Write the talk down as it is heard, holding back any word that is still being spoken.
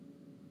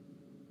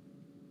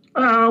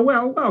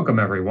Well, welcome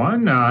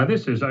everyone.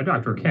 This is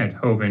Dr. Kent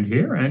Hovind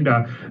here, and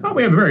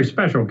we have a very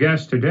special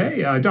guest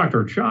today,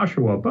 Dr.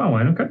 Joshua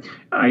Bowen. Okay,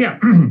 yeah.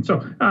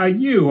 So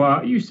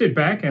you sit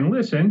back and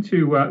listen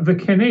to the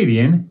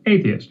Canadian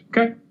Atheist.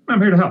 Okay,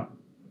 I'm here to help.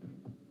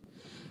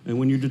 And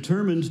when you're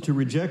determined to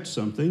reject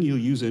something, you'll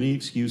use any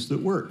excuse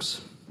that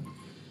works.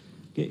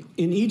 Okay.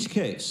 In each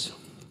case,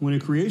 when a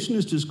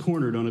creationist is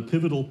cornered on a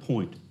pivotal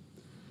point,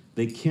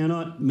 they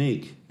cannot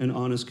make an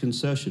honest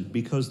concession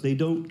because they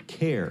don't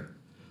care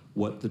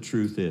what the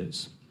truth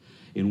is.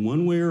 In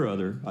one way or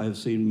other, I have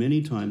seen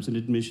many times an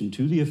admission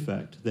to the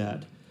effect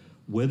that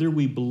whether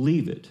we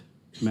believe it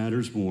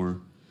matters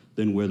more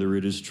than whether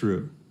it is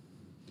true.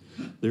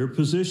 Their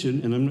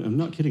position, and I'm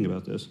not kidding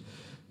about this,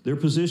 their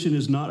position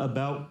is not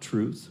about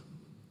truth.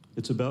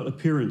 It's about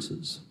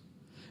appearances.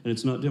 And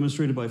it's not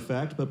demonstrated by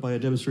fact, but by a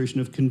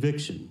demonstration of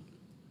conviction.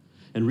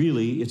 And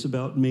really, it's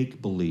about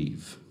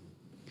make-believe.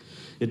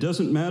 It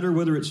doesn't matter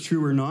whether it's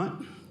true or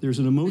not. There's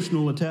an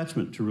emotional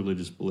attachment to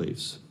religious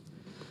beliefs.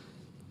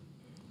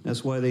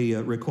 That's why they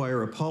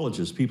require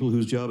apologists, people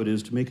whose job it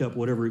is to make up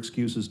whatever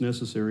excuse is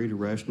necessary to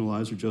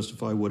rationalize or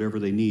justify whatever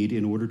they need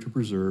in order to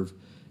preserve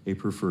a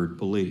preferred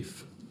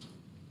belief.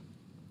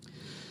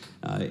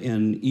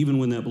 And even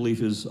when that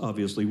belief is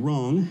obviously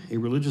wrong, a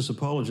religious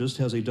apologist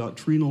has a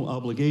doctrinal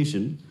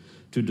obligation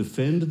to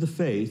defend the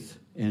faith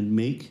and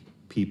make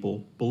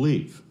people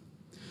believe.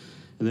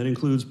 And that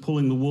includes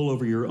pulling the wool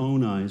over your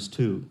own eyes,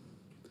 too.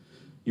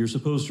 You're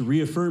supposed to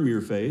reaffirm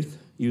your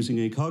faith using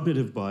a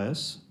cognitive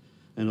bias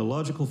and a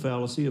logical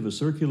fallacy of a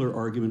circular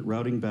argument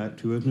routing back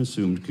to an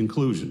assumed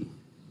conclusion.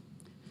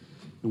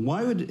 And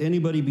why would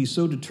anybody be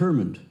so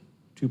determined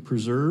to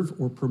preserve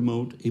or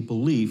promote a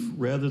belief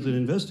rather than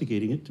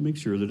investigating it to make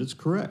sure that it's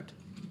correct?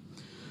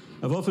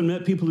 I've often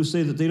met people who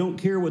say that they don't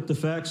care what the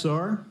facts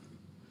are.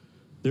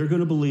 They're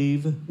going to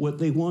believe what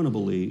they want to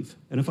believe.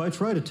 And if I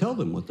try to tell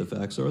them what the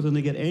facts are, then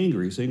they get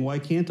angry, saying, why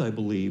can't I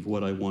believe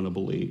what I want to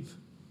believe?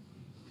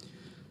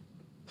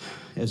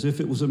 As if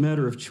it was a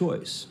matter of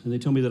choice. And they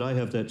tell me that I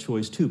have that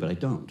choice too, but I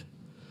don't.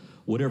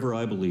 Whatever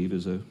I believe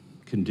is a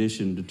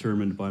condition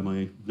determined by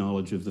my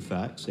knowledge of the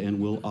facts and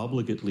will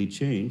obligately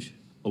change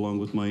along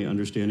with my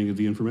understanding of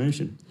the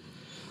information.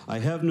 I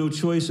have no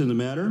choice in the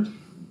matter,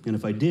 and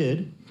if I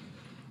did,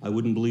 I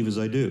wouldn't believe as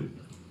I do.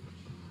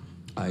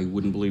 I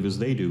wouldn't believe as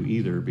they do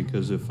either,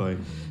 because if I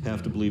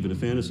have to believe in a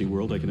fantasy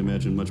world, I can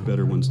imagine much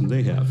better ones than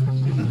they have.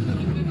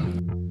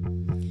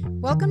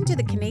 Welcome to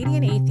the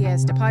Canadian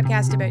Atheist, a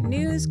podcast about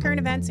news, current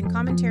events, and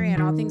commentary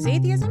on all things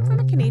atheism from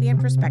a Canadian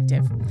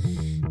perspective.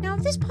 Now,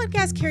 this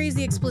podcast carries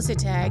the explicit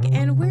tag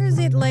and wears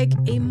it like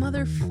a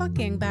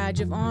motherfucking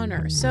badge of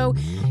honor. So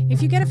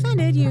if you get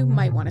offended, you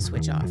might want to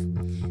switch off.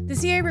 The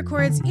CA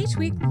records each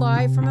week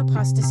live from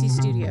Apostasy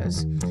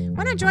Studios.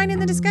 Why not join in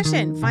the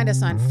discussion? Find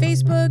us on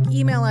Facebook,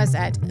 email us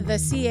at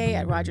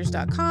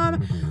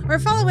theca@rogers.com, or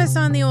follow us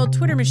on the old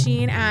Twitter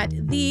machine at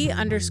 _CA_podcast.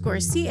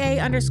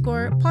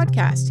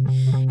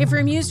 If we're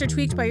amused or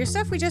tweaked by your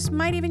stuff, we just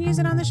might even use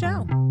it on the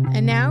show.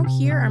 And now,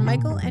 here are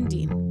Michael and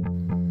Dean.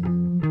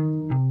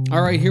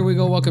 All right, here we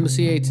go. Welcome to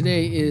CA.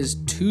 Today is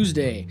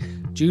Tuesday,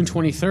 June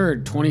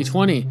 23rd,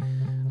 2020.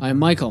 I'm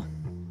Michael.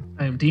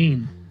 I'm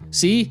Dean.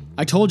 See?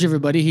 I told you,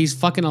 everybody, he's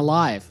fucking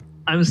alive.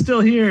 I'm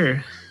still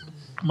here.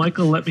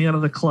 Michael let me out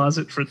of the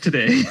closet for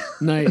today.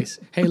 Nice.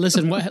 Hey,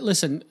 listen,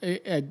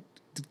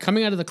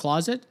 coming out of the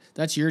closet,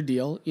 that's your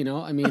deal, you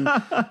know? I mean...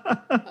 Not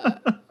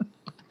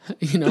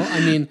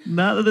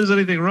that there's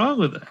anything wrong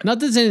with that. Not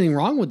that there's anything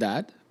wrong with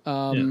that.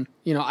 You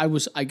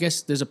know, I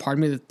guess there's a part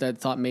of me that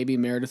thought maybe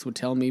Meredith would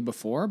tell me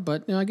before,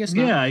 but I guess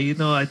not. Yeah,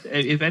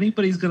 if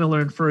anybody's going to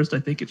learn first, I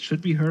think it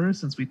should be her.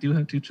 Since we do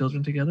have two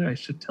children together, I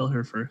should tell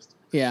her first.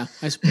 Yeah,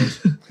 I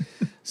suppose.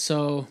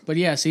 So, but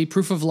yeah, see,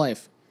 proof of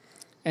life.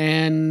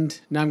 And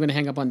now I'm going to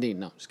hang up on Dean.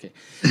 No, just kidding.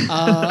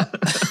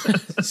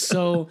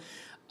 So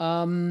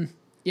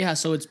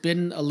it's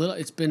been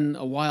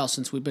a while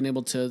since we've been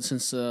able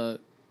to,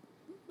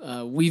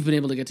 we've been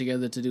able to get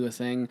together to do a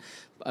thing.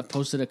 I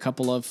posted a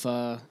couple of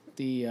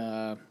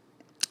the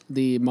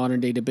modern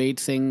day debate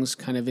things,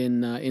 kind of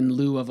in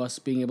lieu of us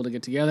being able to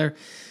get together.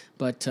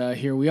 But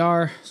here we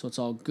are, so it's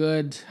all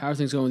good. How are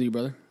things going with you,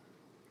 brother?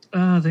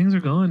 Things are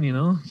going,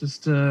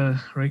 just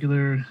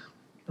regular.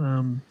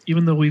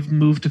 Even though we've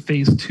moved to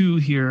phase 2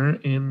 here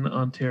in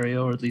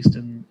Ontario, or at least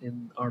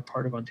in our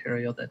part of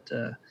Ontario,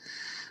 that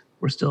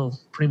we're still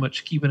pretty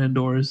much keeping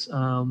indoors.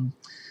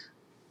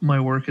 My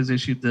work has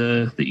issued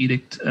the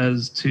edict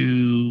as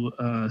to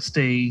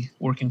stay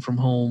working from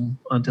home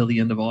until the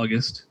end of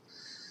August.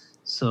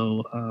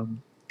 So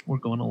we're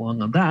going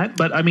along on that.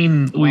 But I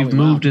mean, we've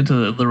moved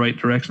into the right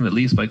direction, at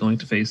least by going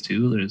to phase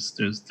 2. There's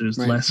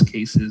right. Less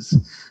cases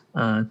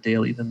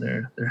daily than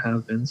there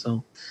have been.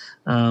 So,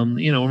 we're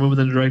moving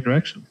in the right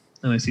direction.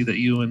 And I see that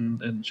you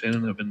and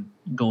Shannon have been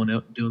going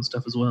out and doing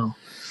stuff as well.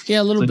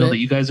 Yeah, a little bit. I know that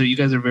you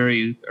guys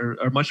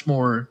are much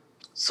more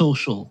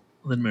social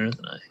than Meredith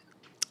and I.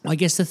 Well, I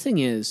guess the thing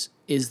is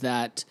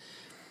that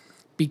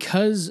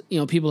because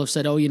people have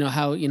said, oh,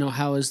 how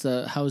is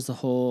the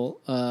whole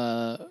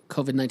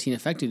COVID-19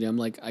 affected you? I'm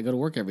like, I go to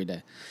work every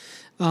day,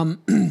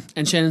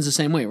 and Shannon's the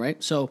same way,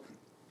 right? So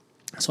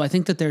I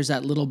think that there's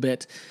that little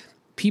bit,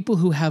 people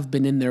who have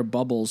been in their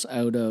bubbles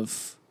out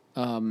of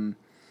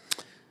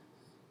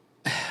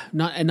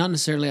not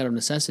necessarily out of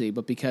necessity,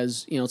 but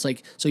because it's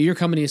like, so your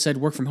company has said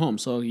work from home,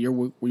 so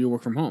you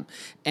work from home,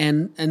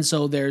 and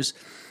so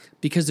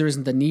because there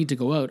isn't the need to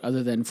go out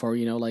other than for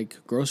like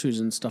groceries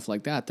and stuff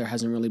like that. There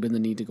hasn't really been the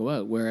need to go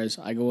out, whereas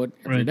I go out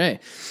every day,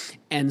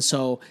 and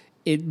so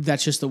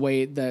that's just the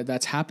way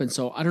that's happened.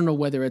 So I don't know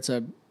whether it's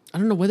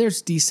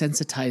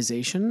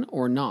desensitization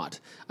or not.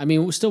 I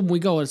mean, still when we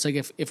go, it's like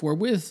if we're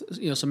with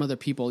some other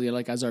people,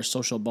 like as our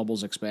social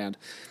bubbles expand,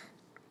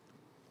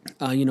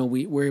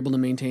 we're able to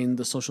maintain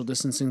the social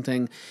distancing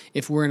thing.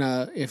 If we're in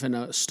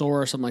a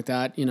store or something like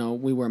that,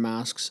 we wear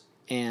masks.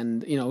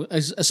 And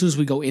as soon as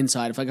we go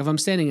inside, if I'm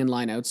standing in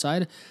line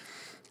outside,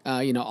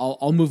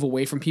 I'll move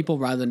away from people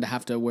rather than to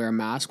have to wear a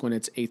mask when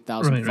it's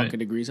 8,000 fucking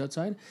degrees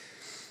outside.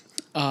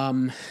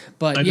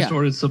 But I just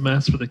ordered some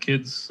masks for the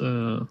kids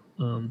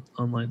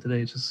online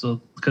today, just so,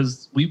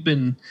 because we've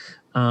been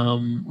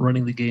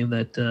running the game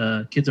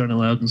that kids aren't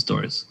allowed in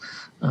stores.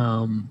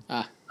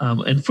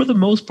 And for the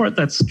most part,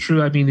 that's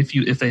true. I mean,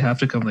 if they have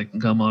to come, they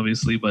can come,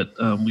 obviously. But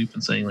we've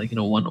been saying, like,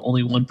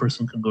 only one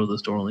person can go to the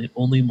store,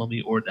 only mommy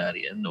or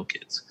daddy, and no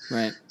kids.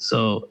 Right.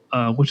 So,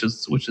 which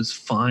is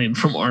fine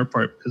from our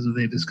part, because if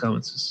they just come,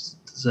 it's just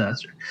a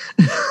disaster.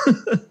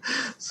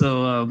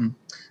 So,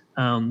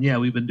 yeah,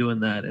 we've been doing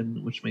that,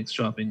 and which makes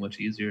shopping much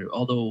easier.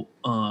 Although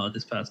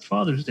this past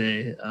Father's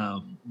Day,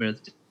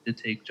 Meredith did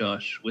take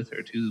Josh with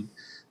her to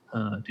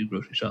do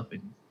grocery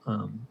shopping,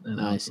 and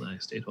I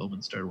stayed home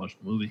and started watching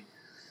the movie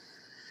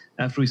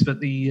after we spent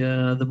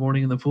the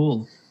morning in the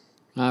pool.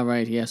 All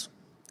right. Yes.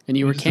 And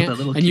you were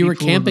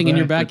camping in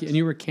your back. And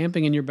you were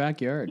camping in your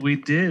backyard. We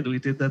did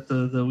that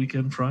the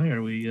weekend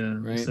prior. We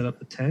set up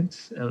the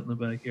tent out in the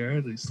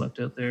backyard. We slept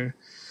out there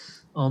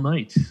all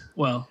night.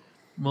 Well,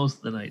 most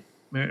of the night.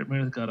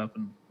 Meredith got up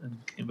and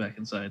came back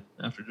inside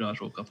after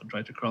Josh woke up and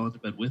tried to crawl into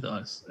bed with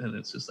us, and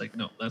it's just like,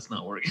 no, that's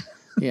not working.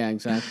 Yeah,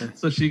 exactly.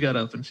 So she got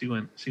up and she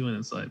went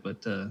inside,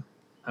 but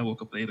I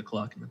woke up at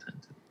 8:00 in the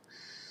tent.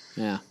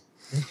 Yeah.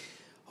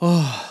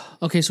 Oh,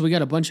 okay. So we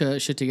got a bunch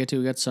of shit to get to.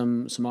 We got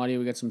some audio.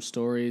 We got some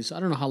stories. I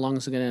don't know how long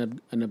this is going to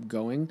end up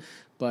going,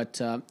 but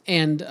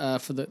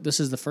this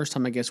is the first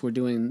time I guess we're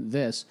doing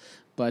this.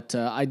 But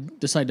I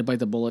decided to bite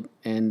the bullet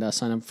and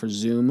sign up for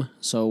Zoom.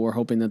 So we're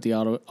hoping that the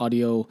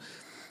audio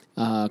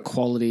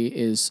quality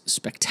is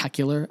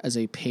spectacular, as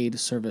a paid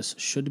service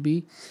should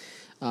be.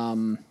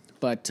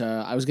 But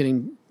I was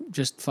getting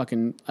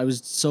I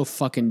was so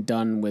fucking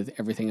done with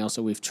everything else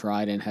that we've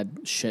tried and had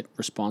shit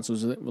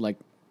responses with it,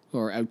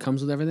 or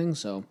outcomes with everything.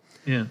 So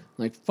yeah,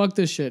 like, fuck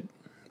this shit.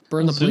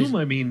 Burn the place. Zoom,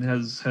 I mean,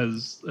 has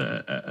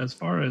as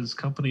far as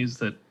companies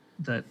that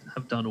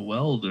have done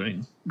well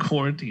during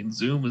quarantine,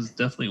 Zoom is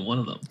definitely one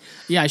of them.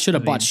 Yeah, I should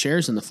have bought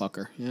shares in the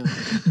fucker. Yeah.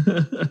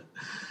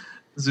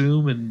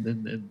 Zoom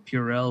and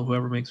Purell,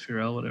 whoever makes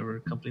Purell, whatever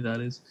company that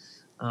is,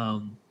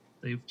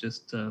 they've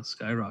just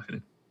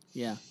skyrocketed.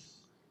 Yeah.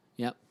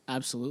 Yep,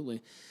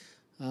 absolutely.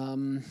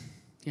 Yeah,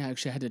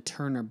 actually I had to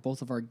turn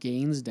both of our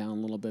gains down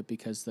a little bit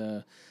because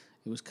it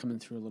was coming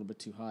through a little bit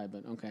too high,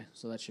 but okay,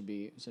 so that should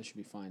be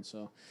fine.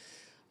 So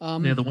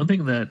yeah, the one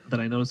thing that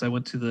I noticed, I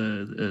went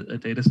to a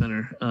data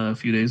center a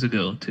few days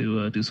ago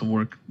to do some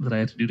work that I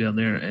had to do down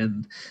there,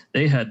 and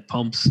they had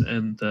pumps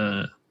and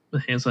hand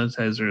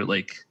sanitizer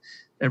like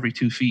every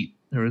 2 feet.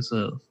 There was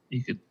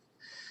you could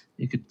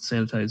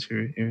sanitize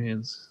your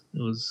hands.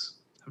 It was,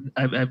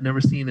 I've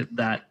never seen it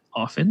that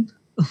often.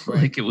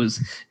 Right. Like it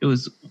was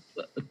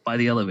by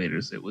the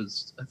elevators. It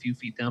was a few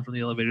feet down from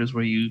the elevators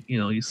where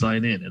you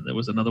sign in, and there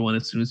was another one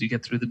as soon as you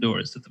get through the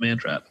doors to the man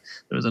trap.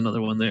 There was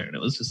another one there, and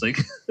it was just like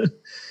it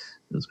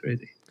was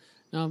crazy.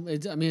 No,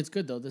 it's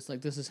good though. This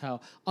is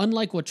how,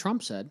 unlike what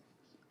Trump said,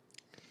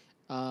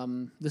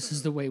 this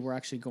is the way we're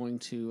actually going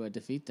to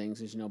defeat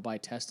things, is by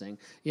testing.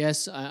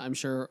 Yes, I'm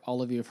sure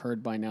all of you have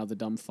heard by now the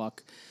dumb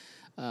fuck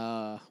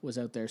was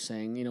out there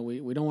saying,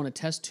 we don't want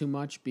to test too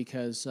much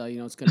because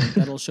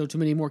that'll show too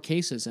many more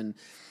cases, and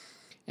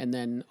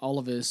then all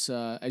of his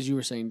as you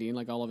were saying, Dean,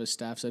 like all of his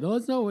staff said, oh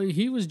no,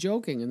 he was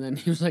joking, and then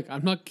he was like,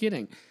 I'm not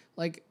kidding.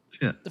 Like,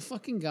 yeah. The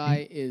fucking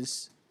guy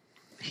is.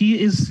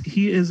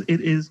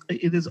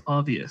 It is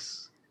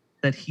obvious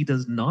that he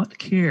does not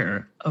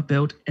care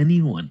about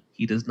anyone.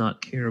 He does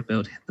not care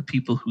about the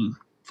people who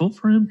vote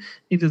for him.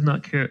 He does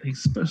not care. He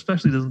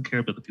especially doesn't care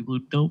about the people who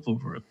don't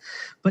vote for him.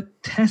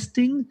 But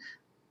testing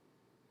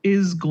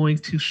is going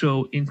to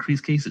show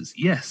increased cases.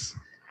 Yes.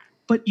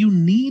 But you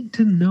need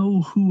to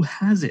know who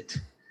has it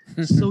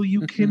so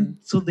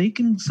they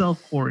can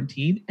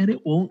self-quarantine and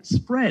it won't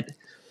spread,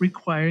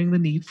 requiring the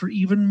need for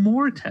even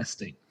more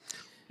testing.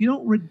 You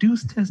don't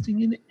reduce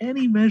testing in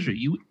any measure.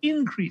 You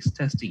increase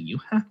testing. You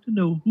have to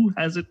know who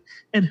has it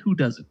and who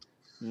doesn't.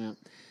 Yeah.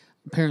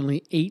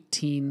 Apparently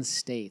 18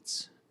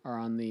 states are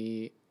on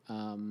the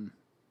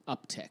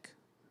uptick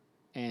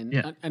and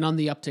on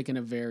the uptick in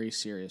a very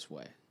serious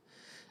way.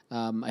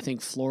 I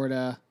think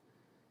Florida,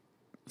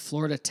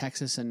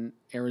 Texas, and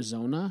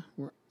Arizona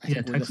were.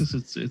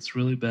 Texas, it's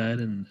really bad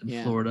in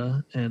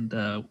Florida, and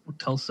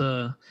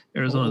Tulsa,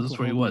 Arizona. That's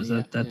where he was.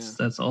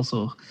 That's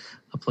also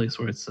a place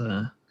where it's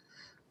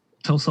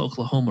Tulsa,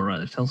 Oklahoma.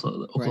 Rather, Tulsa,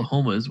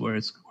 Oklahoma is where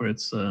it's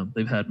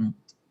they've had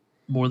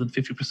more than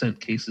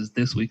 50% cases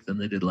this week than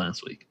they did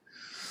last week.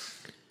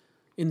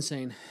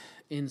 Insane.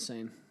 And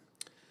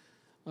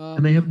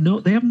they have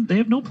no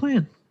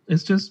plan.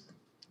 It's just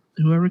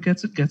whoever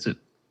gets it gets it.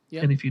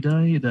 Yep. And if you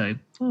die, you die.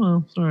 Oh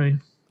well, sorry.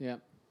 Yeah.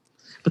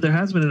 But there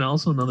has been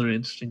also another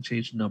interesting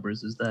change in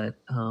numbers is that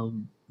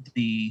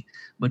the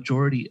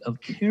majority of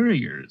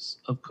carriers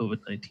of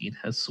COVID-19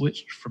 has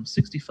switched from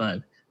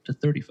 65 to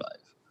 35.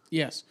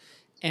 Yes.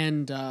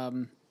 And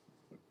the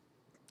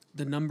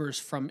numbers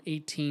from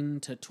 18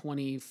 to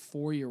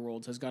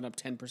 24-year-olds has gone up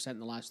 10% in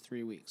the last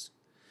 3 weeks.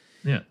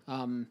 Yeah.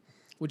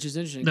 Which is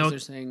interesting because they're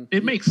saying...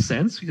 It makes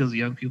sense because the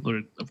young people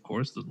are, of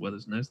course, the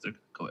weather's nice. They're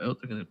going to go out.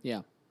 They're going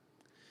to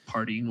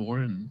party more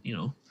and,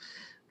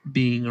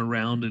 being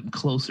around and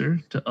closer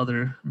to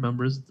other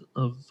members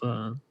of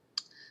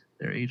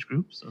their age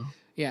group. So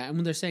yeah, and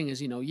what they're saying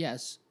is,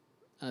 yes,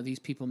 these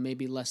people may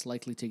be less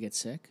likely to get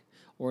sick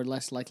or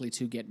less likely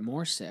to get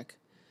more sick,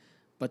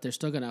 but they're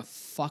still gonna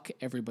fuck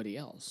everybody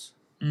else.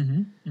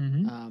 And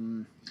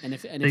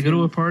if they go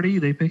to a party,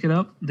 they pick it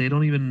up. They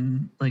don't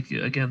even they're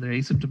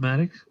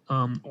asymptomatic,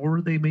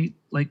 or they may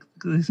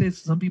they say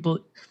some people,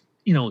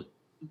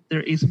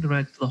 they're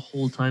asymptomatic for the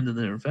whole time that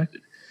they're infected.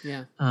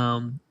 Yeah.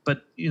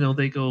 But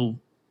they go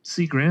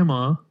see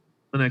grandma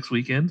the next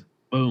weekend.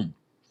 Boom.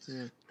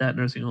 Yeah. That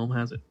nursing home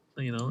has it.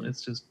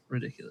 It's just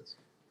ridiculous.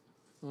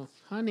 Well,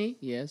 honey,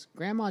 yes,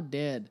 grandma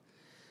dead.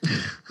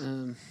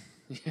 Yeah.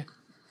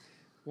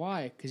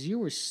 Why? Because you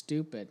were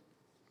stupid.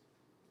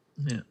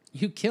 Yeah.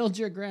 You killed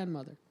your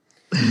grandmother.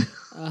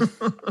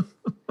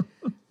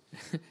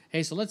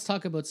 Hey, so let's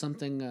talk about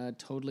something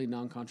totally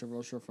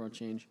non-controversial for a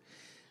change.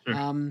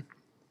 Sure.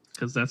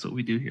 Because that's what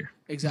we do here.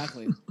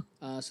 Exactly.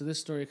 So this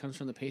story comes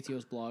from the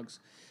Patheos blogs.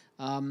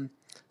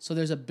 So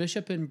there's a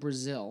bishop in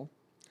Brazil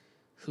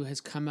who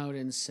has come out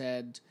and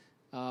said,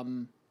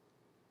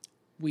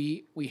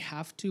 we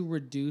have to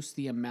reduce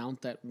the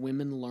amount that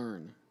women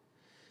learn.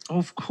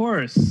 Of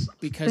course.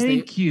 Because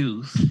Thank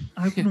you.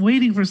 I've been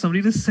waiting for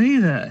somebody to say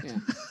that. Yeah.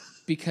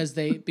 Because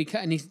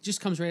and he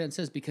just comes right out and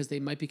says, because they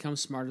might become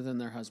smarter than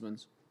their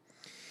husbands.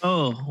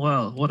 Oh,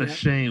 well, what a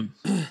shame.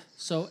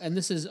 So, and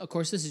this is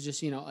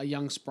just, a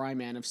young spry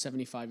man of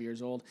 75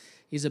 years old.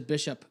 He's a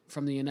bishop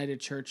from the United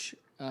Church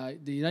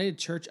of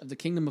the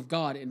Kingdom of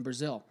God in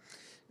Brazil.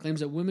 Claims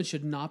that women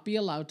should not be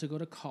allowed to go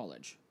to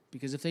college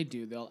because if they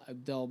do,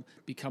 they'll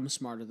become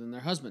smarter than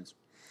their husbands.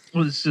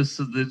 Well, they're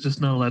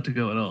just not allowed to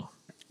go at all.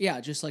 Yeah,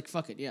 just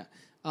fuck it, yeah.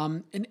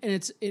 And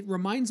it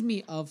reminds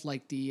me of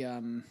the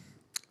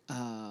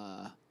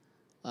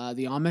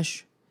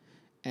Amish.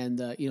 And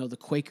the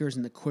Quakers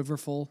and the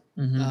Quiverful,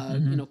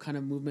 kind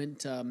of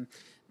movement. And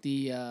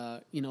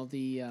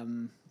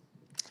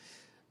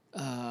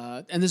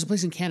there's a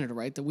place in Canada,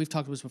 right, that we've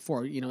talked about this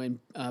before. In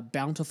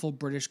Bountiful,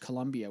 British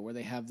Columbia, where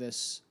they have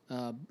this,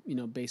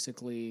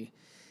 basically,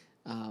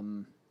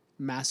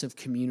 massive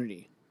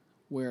community,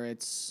 where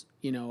it's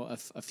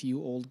a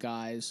few old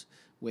guys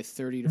with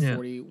 30 to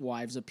 40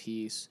 wives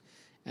apiece,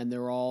 and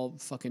they're all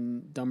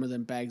fucking dumber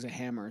than bags of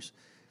hammers.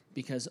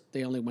 Because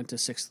they only went to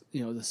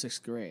the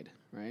sixth grade,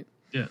 right?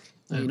 Yeah.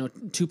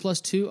 2 plus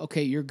 2,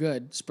 okay, you're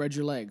good. Spread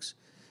your legs.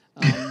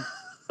 Not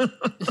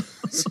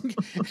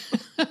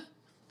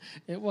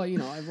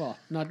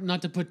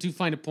to put too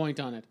fine a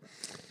point on it,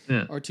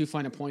 or too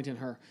fine a point in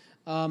her.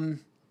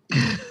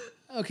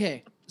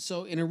 Okay,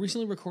 so in a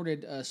recently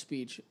recorded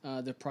speech,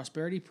 the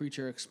prosperity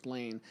preacher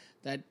explained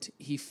that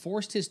he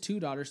forced his 2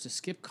 daughters to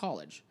skip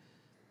college,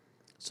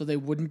 so they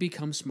wouldn't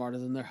become smarter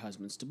than their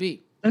husbands to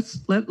be.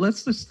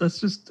 Let's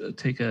just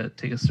take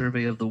a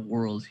survey of the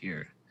world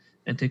here,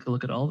 and take a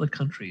look at all the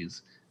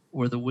countries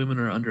where the women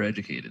are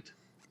undereducated,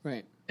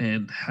 right?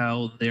 And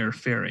how they're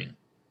faring.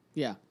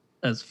 Yeah.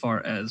 As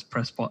far as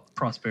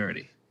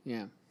prosperity.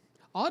 Yeah.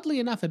 Oddly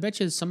enough, I bet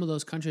you some of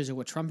those countries are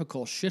what Trump would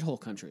call shithole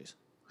countries.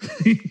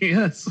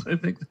 Yes, I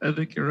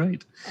think you're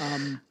right.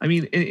 I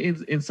mean,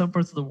 in some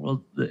parts of the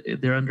world,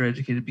 they're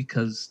undereducated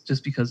because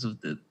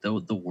of the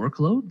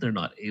workload. They're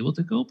not able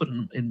to go, but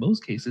in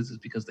most cases, it's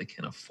because they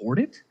can't afford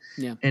it.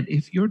 Yeah. And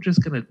if you're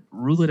just going to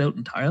rule it out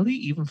entirely,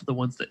 even for the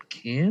ones that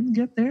can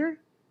get there,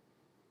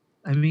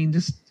 I mean,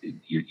 just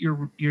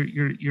you're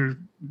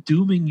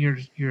dooming your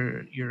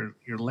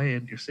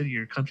land, your city,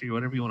 your country,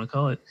 whatever you want to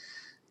call it,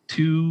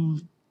 to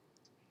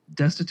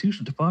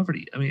destitution, to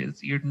poverty. I mean,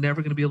 you're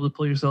never going to be able to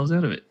pull yourselves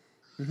out of it.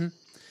 Mm-hmm.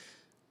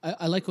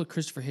 I like what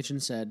Christopher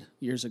Hitchens said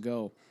years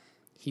ago.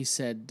 He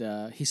said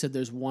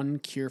there's one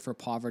cure for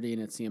poverty,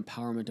 and it's the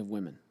empowerment of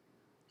women.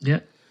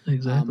 Yeah,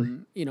 exactly.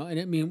 And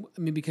I mean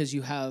because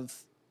you have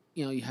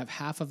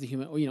half of the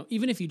human, or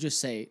even if you just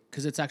say,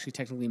 because it's actually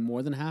technically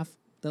more than half,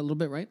 that little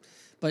bit, right?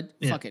 But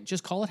fuck it,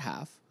 just call it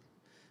half.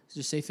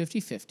 Just say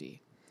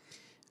 50-50.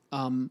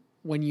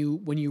 when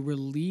you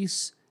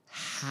release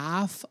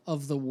half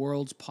of the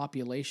world's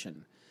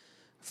population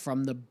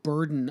from the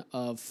burden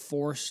of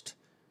forced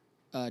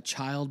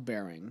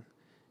childbearing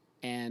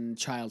and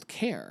child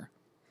care,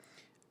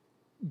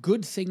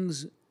 good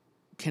things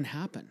can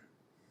happen.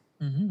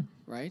 Mm-hmm.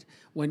 Right?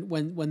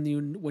 When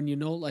you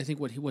know, I think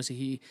what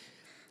Hitchens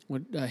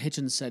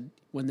said,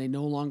 when they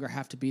no longer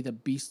have to be the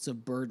beasts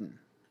of burden,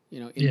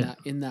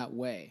 in that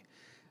way.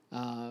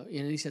 And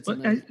he said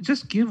something.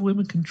 Just give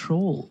women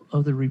control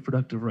of their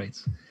reproductive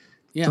rights.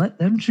 Yeah. Let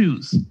them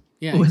choose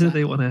whether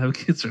they want to have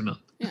kids or not.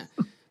 Yeah,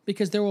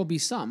 because there will be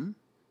some,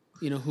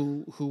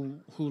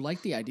 who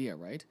like the idea,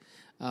 right?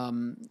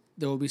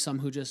 There will be some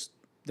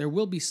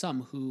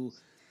who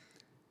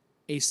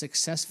a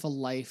successful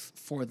life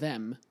for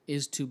them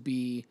is to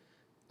be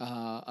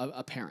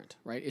a parent,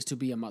 right? Is to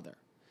be a mother,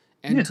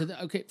 and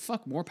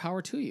more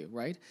power to you,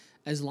 right?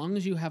 As long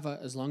as you have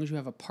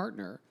a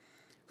partner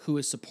who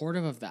is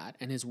supportive of that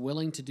and is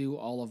willing to do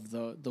all of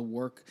the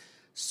work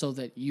so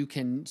that you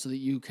can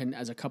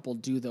as a couple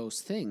do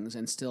those things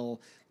and still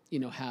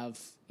have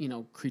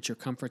creature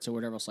comforts or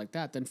whatever else like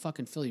that, then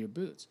fucking fill your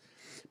boots.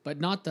 But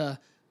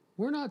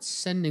we're not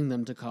sending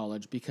them to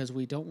college because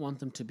we don't want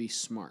them to be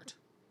smart.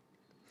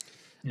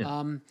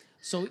 Yeah.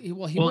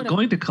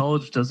 Going to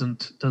college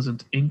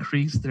doesn't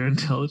increase their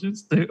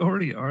intelligence. They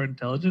already are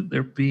intelligent.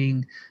 They're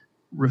being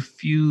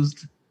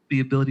refused the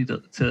ability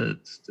to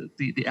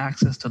the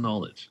access to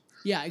knowledge.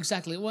 Yeah,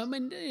 exactly. Well, I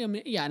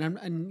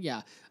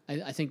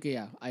think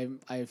I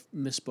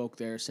misspoke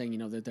there, saying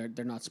that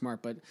they're not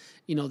smart, but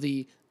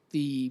the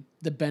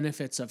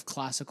benefits of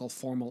classical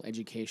formal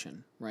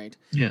education, right?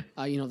 Yeah.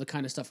 The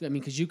kind of stuff.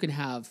 Because you can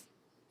have.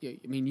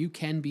 You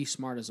can be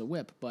smart as a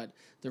whip, but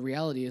the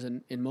reality is,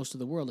 in most of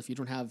the world, if you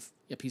don't have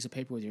a piece of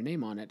paper with your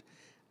name on it,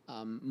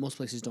 most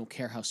places don't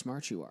care how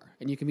smart you are,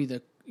 and you can be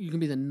the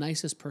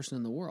nicest person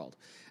in the world,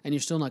 and you're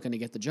still not going to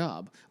get the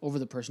job over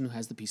the person who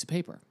has the piece of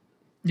paper.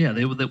 Yeah,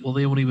 they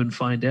won't even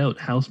find out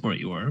how smart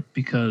you are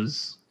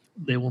because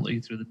they won't let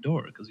you through the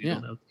door because you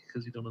don't have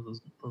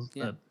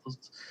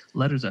those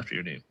letters after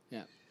your name.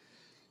 Yeah.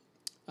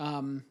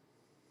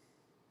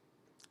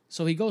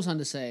 So he goes on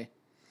to say.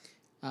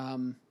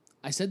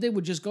 I said they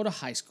would just go to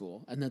high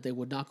school and that they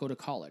would not go to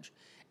college.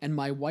 And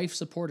my wife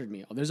supported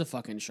me. Oh, there's a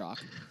fucking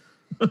shock.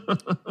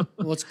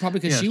 Well, it's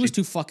probably because she was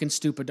too fucking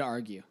stupid to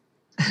argue.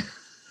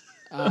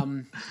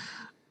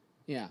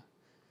 Yeah.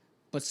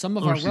 But some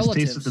of our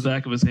relatives... tasted the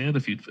back of his hand a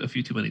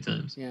few too many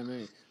times. Yeah,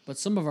 maybe. But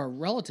some of our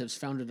relatives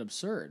found it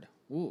absurd.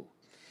 Ooh.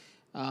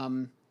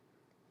 I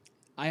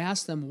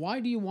asked them, why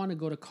do you want to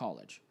go to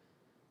college?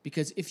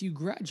 Because if you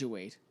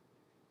graduate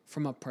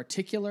from a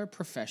particular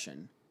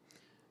profession...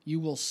 you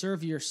will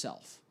serve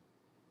yourself.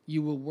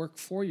 You will work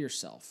for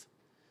yourself.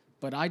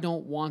 But I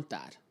don't want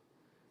that.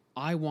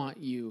 I want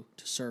you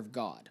to serve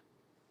God.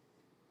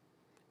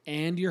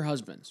 And your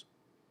husbands.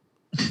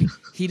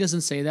 He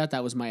doesn't say that.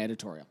 That was my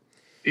editorial.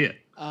 Yeah.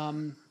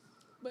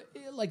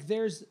 But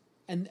there's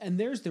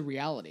there's the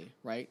reality,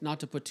 right? Not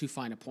to put too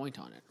fine a point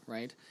on it,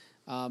 right?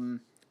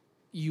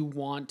 You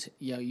want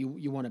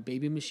a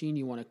baby machine,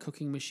 you want a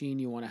cooking machine,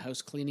 you want a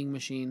house cleaning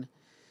machine.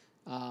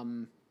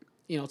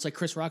 It's like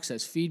Chris Rock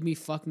says, feed me,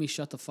 fuck me,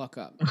 shut the fuck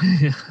up.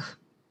 Yeah.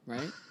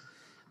 Right?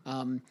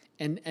 And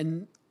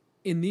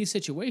in these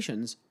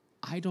situations,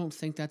 I don't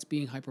think that's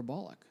being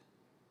hyperbolic.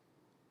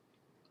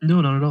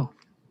 No, not at all.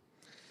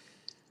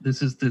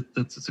 That's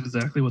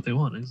exactly what they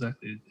want,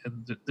 exactly.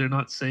 And they're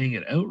not saying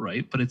it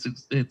outright, but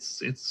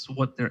it's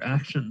what their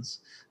actions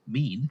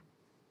mean.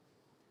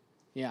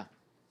 Yeah.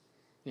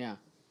 Yeah.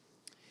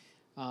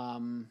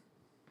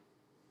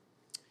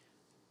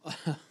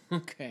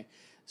 Okay.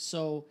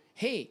 So,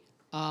 hey,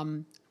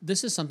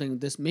 this is something.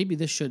 Maybe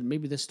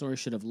this story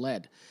should have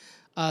led.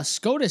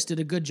 SCOTUS did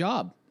a good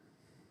job.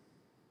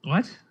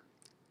 What?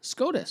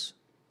 SCOTUS,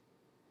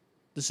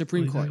 the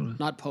Supreme Court,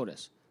 not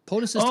POTUS.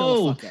 POTUS is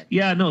still a fuckhead.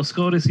 Yeah, no,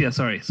 SCOTUS. Yeah,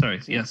 sorry.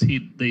 Yes,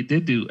 they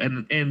did do,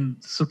 and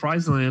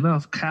surprisingly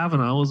enough,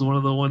 Kavanaugh was one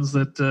of the ones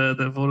that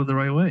voted the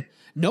right way.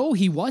 No,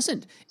 he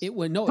wasn't. It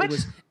was no.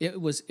 What?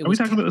 It was. Are we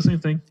talking about the same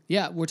thing?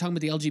 Yeah, we're talking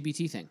about the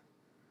LGBT thing.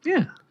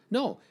 Yeah.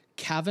 No,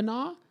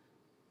 Kavanaugh,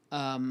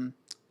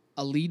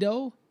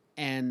 Alito,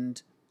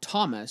 and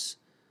Thomas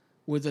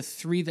were the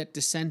three that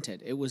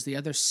dissented. It was the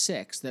other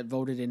six that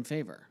voted in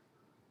favor.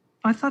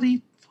 I thought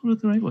he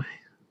voted the right way.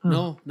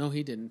 Oh. No,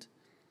 he didn't.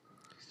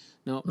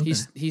 No, Okay.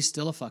 he's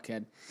still a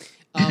fuckhead.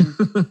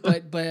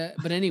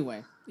 But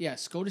anyway, yeah,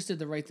 SCOTUS did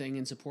the right thing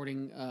in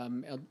supporting.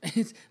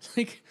 It's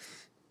like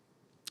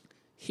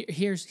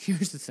here's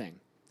the thing.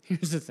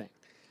 Here's the thing.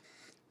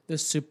 The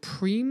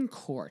Supreme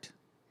Court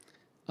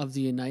of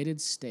the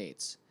United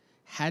States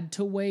had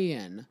to weigh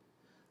in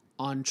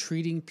on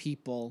treating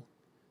people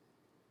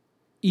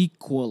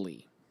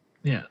equally.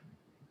 Yeah.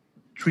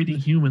 Treating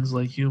humans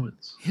like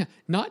humans. Yeah,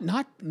 not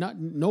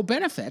no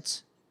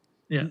benefits.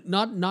 Yeah.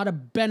 Not a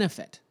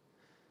benefit.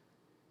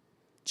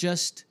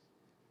 Just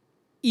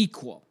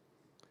equal.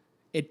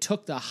 It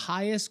took the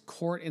highest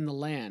court in the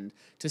land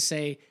to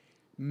say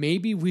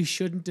maybe we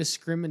shouldn't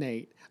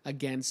discriminate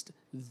against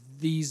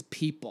these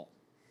people.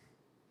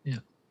 Yeah.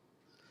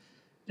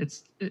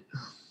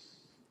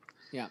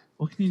 Yeah.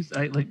 What can you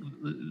say?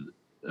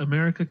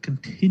 America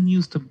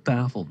continues to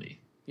baffle me.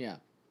 Yeah.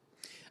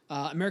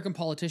 American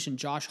politician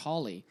Josh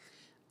Hawley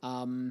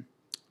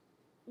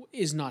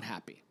is not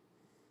happy.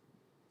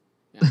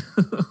 Yeah.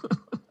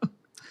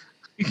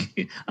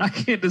 I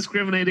can't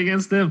discriminate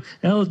against them.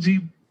 Against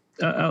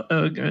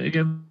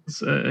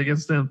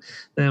them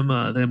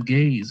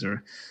gays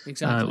or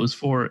Exactly. it was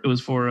for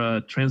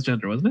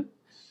transgender, wasn't it?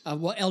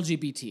 Well,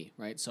 LGBT,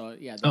 right? So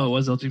yeah. It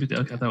was LGBT.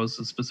 Okay, that was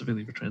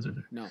specifically for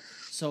transgender. No.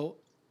 So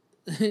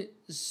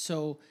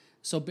so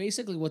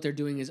basically, what they're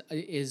doing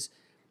is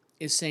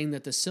saying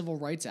that the Civil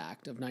Rights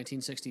Act of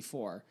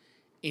 1964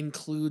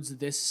 includes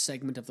this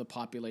segment of the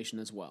population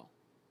as well.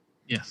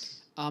 Yes.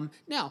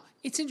 Now,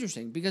 it's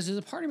interesting because there's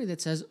a part of me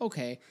that says,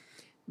 okay,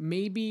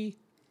 maybe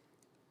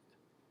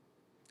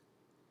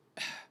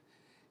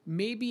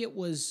it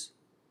was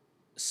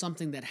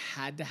something that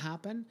had to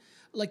happen.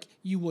 Like,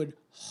 you would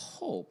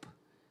hope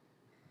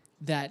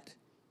that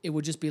it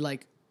would just be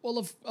like,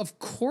 well, of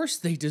course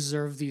they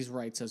deserve these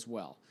rights as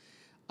well.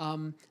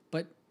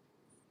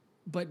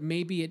 But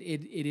maybe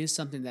it is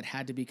something that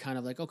had to be kind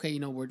of like, okay,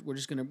 we're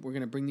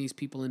gonna bring these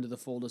people into the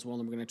fold as well,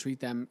 and we're gonna treat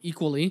them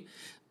equally.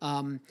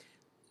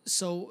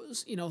 So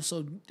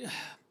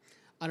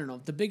I don't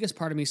know. The biggest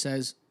part of me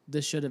says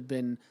this should have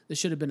been a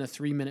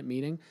 3-minute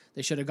meeting.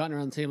 They should have gotten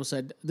around the table and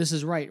said, "This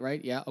is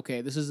right? Yeah,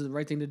 okay. This is the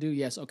right thing to do.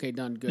 Yes, okay,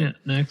 done, good." Yeah,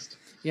 next.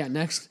 Yeah,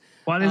 next.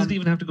 Why does it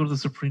even have to go to the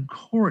Supreme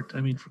Court?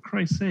 I mean, for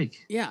Christ's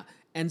sake. Yeah,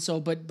 and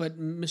so, but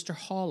Mr.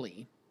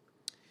 Hawley,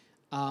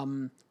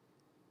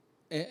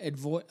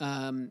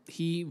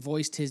 he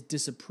voiced his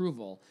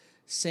disapproval,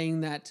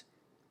 saying that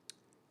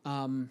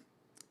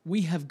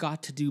we have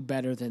got to do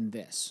better than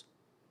this.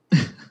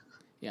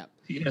 Yeah.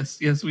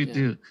 Yes, we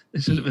do.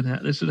 This should have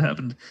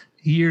happened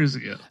years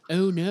ago.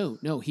 Oh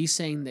no. He's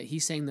saying that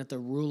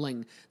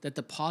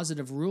the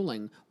positive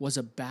ruling was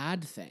a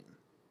bad thing.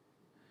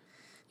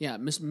 Yeah,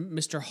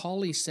 Mr.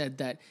 Hawley said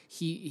that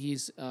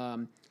he's.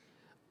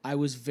 I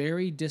was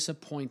very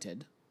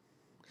disappointed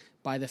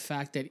by the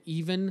fact that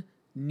even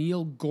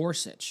Neil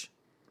Gorsuch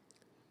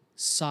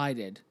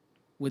sided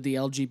with the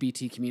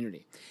LGBT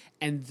community,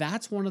 and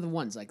that's one of the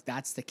ones. Like,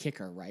 that's the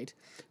kicker, right?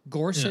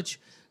 Gorsuch.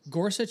 Yeah.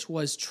 Gorsuch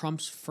was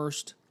Trump's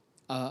first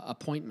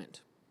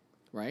appointment,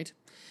 right?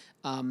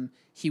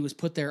 He was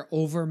put there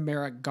over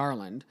Merrick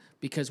Garland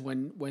because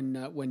when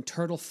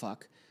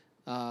Turtlefuck,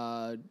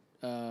 what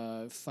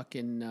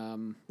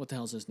the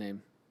hell's his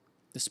name?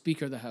 The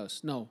Speaker of the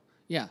House. No,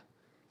 yeah.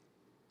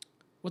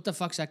 What the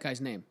fuck's that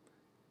guy's name?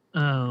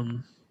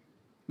 McConnell.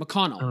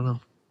 I don't know.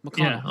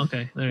 McConnell. Yeah.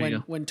 Okay. There you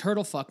go. When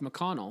Turtlefuck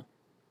McConnell,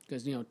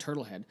 because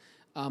Turtlehead.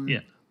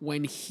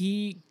 When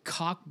he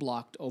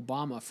cock-blocked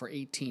Obama for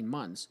 18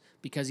 months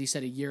because he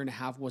said a year and a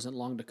half wasn't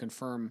long to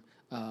confirm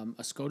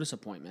a SCOTUS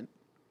appointment.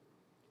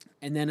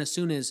 And then as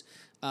soon as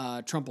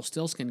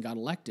Trumpelstiltskin got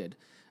elected,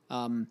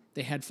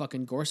 they had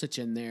fucking Gorsuch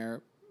in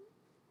there,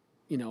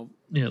 Yeah,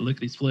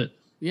 lickety-split.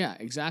 Yeah,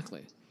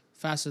 exactly.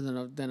 Faster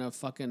than a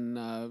fucking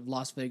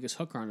Las Vegas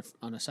hooker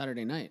on a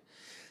Saturday night.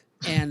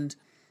 And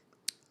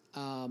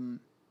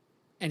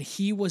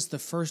he was the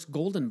first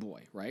golden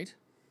boy, right?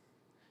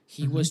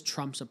 He was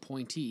Trump's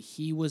appointee.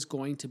 He was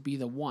going to be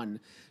the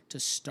one to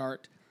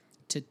start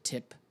to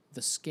tip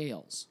the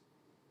scales.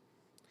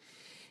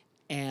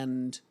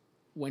 And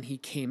when he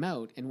came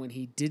out and when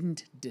he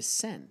didn't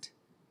dissent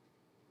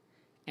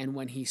and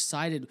when he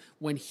sided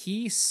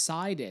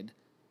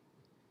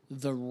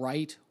the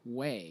right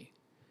way,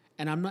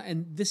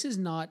 and this is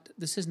not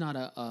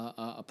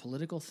a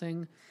political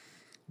thing.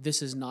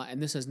 This is not,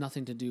 and this has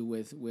nothing to do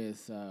with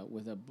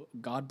a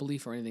God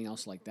belief or anything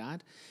else like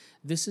that.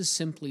 This is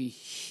simply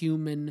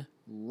human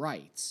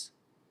rights.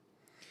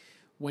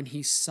 When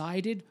he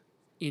sided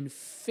in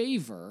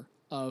favor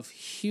of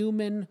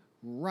human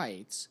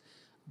rights,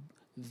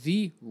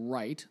 the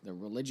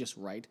religious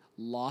right,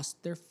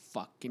 lost their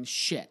fucking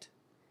shit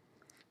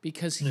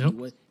because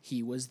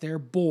he was their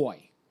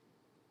boy.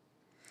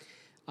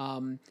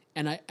 And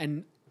I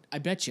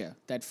bet you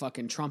that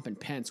fucking Trump and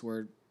Pence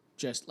were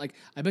just like,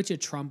 I bet you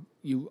Trump,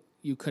 you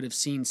could have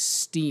seen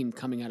steam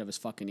coming out of his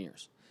fucking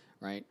ears,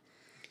 right?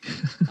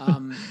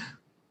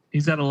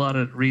 He's got a lot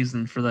of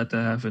reason for that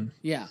to happen.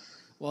 Yeah.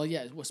 Well,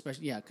 yeah,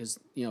 especially, because,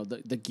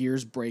 the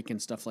gears break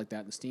and stuff like that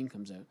and the steam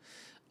comes out.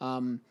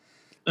 And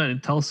in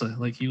Tulsa,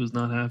 he was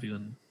not happy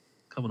when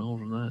coming home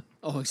from that.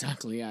 Oh,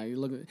 exactly, yeah. You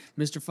look at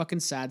Mr. fucking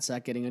Sad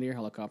Sack getting out of your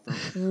helicopter.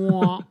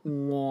 Wah,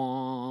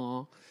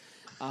 wah.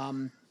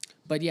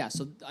 But yeah,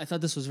 so I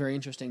thought this was very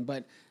interesting.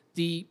 But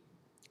the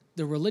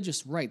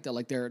religious right, they're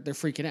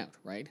freaking out,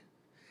 right?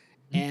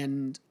 Mm-hmm.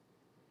 And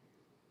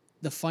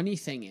the funny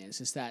thing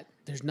is that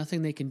there's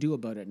nothing they can do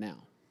about it now,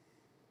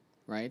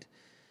 right?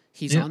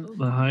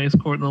 The highest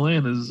court in the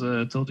land has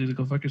told you to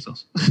go fuck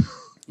yourselves.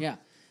 Yeah,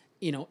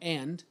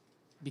 and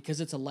because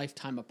it's a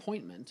lifetime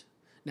appointment.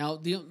 Now,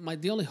 the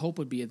only hope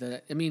would be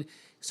that,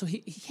 so he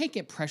can't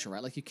get pressure,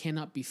 right? Like, you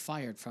cannot be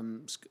fired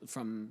from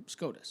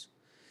SCOTUS.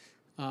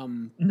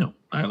 No, no.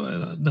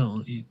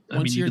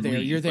 Once you're there,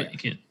 you're there. You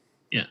can't.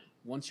 Yeah.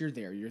 Once you're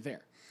there, you're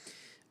there.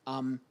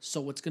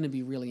 So what's going to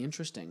be really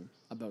interesting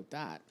about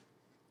that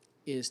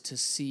is to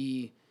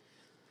see,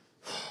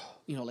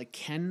 like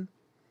can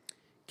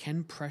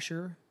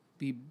pressure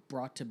be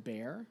brought to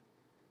bear?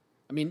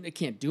 I mean, it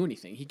can't do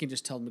anything. He can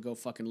just tell them to go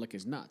fucking lick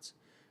his nuts,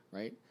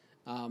 right?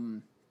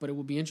 But it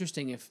would be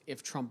interesting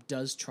if Trump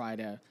does try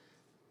to,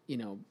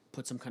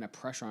 put some kind of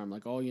pressure on him,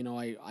 like, oh,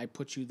 I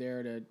put you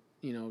there to,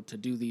 to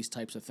do these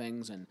types of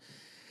things, and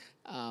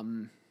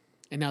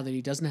now that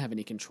he doesn't have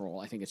any control,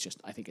 I think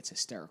it's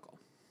hysterical.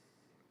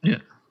 Yeah,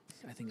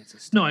 I think it's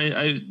hysterical.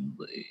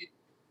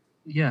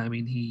 No, I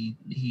mean,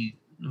 he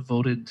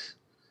voted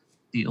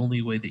the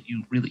only way that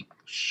you really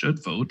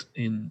should vote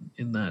in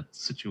that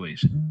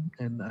situation,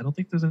 and I don't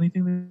think there's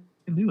anything they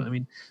can do. I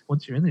mean,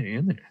 once you're in there, you're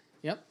in there.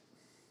 Yep.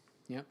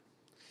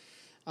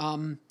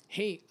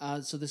 Hey,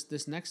 so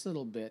this next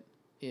little bit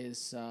is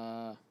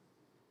so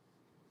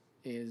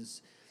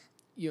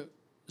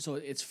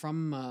it's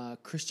from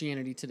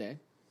Christianity Today,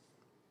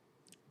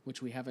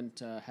 which we haven't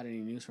had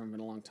any news from in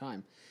a long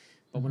time.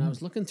 But when I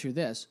was looking through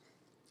this,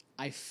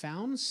 I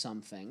found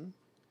something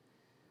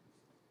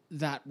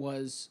that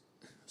was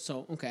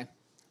okay.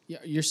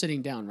 You're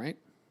sitting down, right?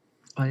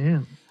 I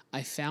am.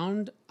 I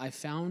found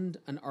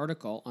an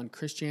article on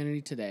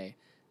Christianity Today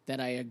that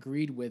I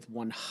agreed with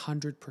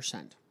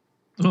 100%.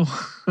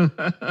 Oh,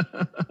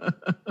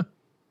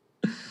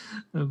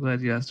 I'm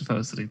glad you asked if I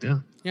was sitting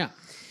down. Yeah.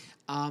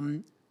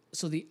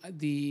 So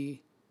the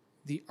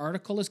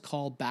article is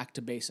called "Back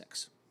to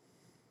Basics."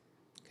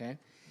 Okay,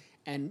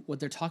 and what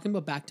they're talking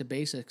about back to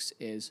basics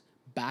is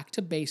back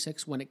to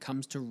basics when it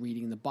comes to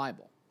reading the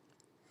Bible,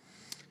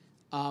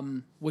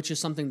 which is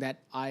something that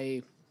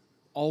I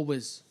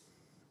always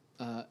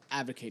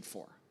advocate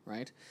for.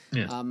 Right.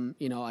 Yeah.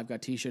 I've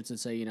got T-shirts that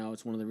say,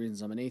 it's one of the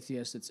reasons I'm an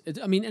atheist.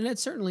 And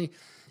it's certainly,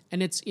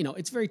 and it's,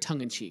 it's very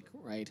tongue in cheek,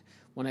 right?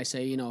 When I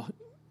say,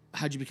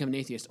 how'd you become an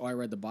atheist? Oh, I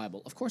read the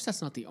Bible. Of course,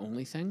 that's not the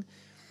only thing,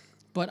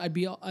 but I'd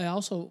be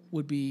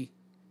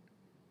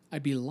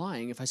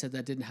lying if I said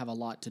that didn't have a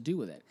lot to do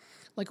with it.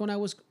 Like when I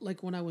was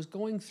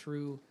going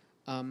through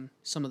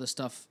some of the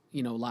stuff,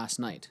 last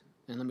night,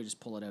 and let me just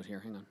pull it out here.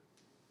 Hang on.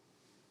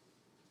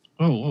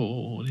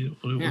 Oh, what are you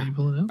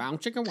pulling out? Bow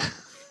chicka wow.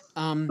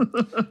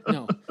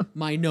 No,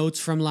 my notes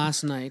from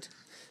last night.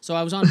 So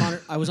I was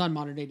on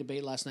Modern Day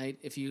Debate last night.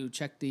 If you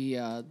check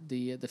the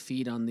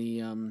feed on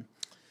the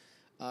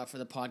for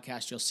the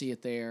podcast, you'll see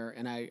it there.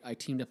 And I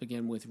teamed up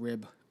again with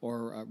Rib,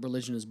 or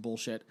Religion is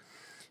Bullshit,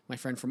 my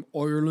friend from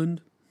Ireland,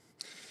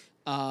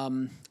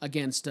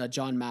 against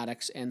John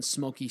Maddox and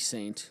Smokey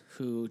Saint,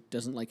 who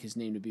doesn't like his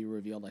name to be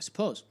revealed, I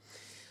suppose.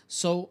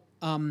 So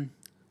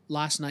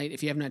last night,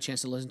 if you haven't had a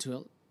chance to listen to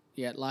it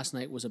yet, last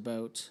night was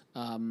about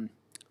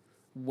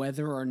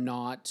whether or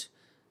not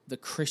the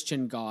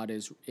Christian God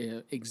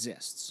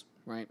exists,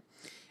 right?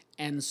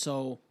 And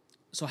so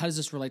how does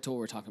this relate to what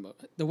we're talking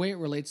about? The way it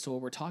relates to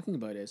what we're talking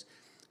about is,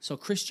 so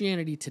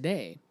Christianity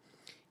Today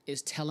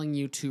is telling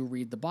you to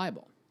read the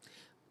Bible.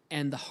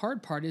 And the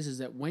hard part is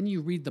that when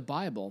you read the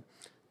Bible,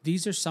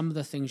 these are some of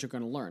the things you're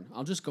going to learn.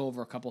 I'll just go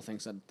over a couple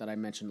things that I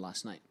mentioned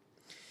last night.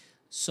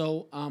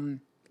 So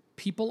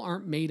people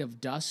aren't made of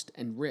dust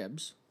and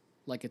ribs,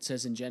 like it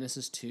says in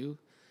Genesis 2,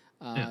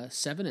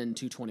 7 and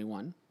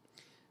 2:21.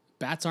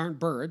 Bats aren't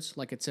birds,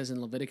 like it says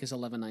in Leviticus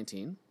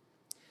 11:19.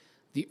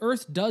 The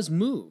earth does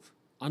move,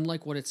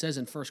 unlike what it says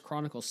in 1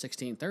 Chronicles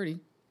 16:30.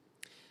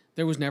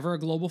 There was never a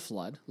global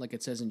flood, like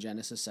it says in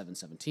Genesis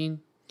 7:17.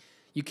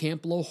 You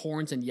can't blow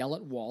horns and yell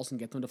at walls and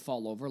get them to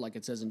fall over, like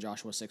it says in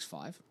Joshua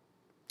 6:5.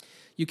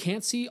 You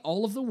can't see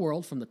all of the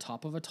world from the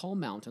top of a tall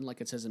mountain, like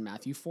it says in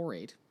Matthew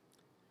 4:8.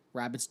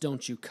 Rabbits don't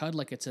chew cud,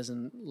 like it says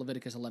in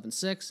Leviticus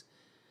 11:6.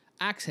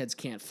 Axe heads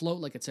can't float,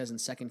 like it says in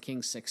 2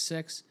 Kings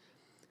 6:6.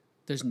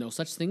 There's no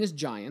such thing as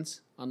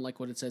giants, unlike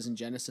what it says in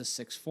Genesis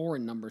 6:4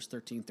 and Numbers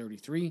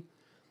 13:33.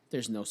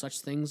 There's no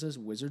such things as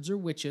wizards or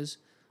witches,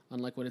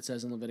 unlike what it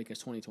says in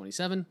Leviticus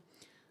 20:27.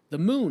 The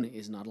moon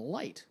is not a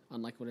light,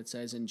 unlike what it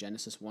says in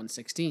Genesis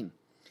 1:16.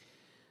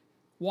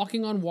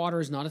 Walking on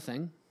water is not a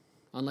thing,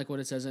 unlike what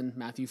it says in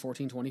Matthew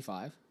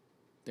 14:25.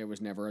 There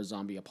was never a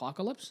zombie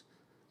apocalypse,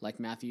 like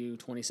Matthew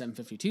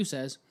 27:52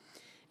 says.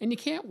 And you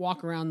can't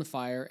walk around the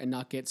fire and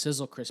not get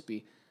sizzle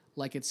crispy,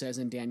 like it says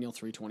in Daniel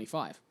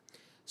 3:25.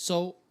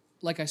 So,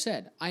 like I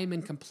said, I am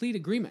in complete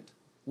agreement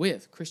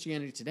with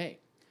Christianity Today.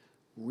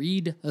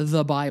 Read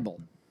the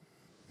Bible.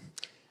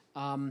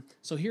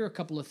 So here are a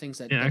couple of things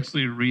that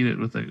actually read it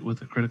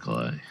with a critical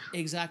eye.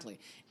 Exactly.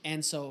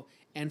 And so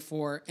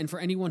for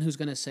anyone who's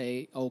going to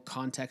say, oh,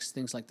 context,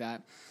 things like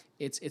that,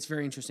 it's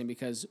very interesting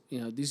because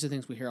these are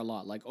things we hear a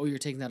lot, like, oh, you're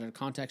taking that out of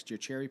context, you're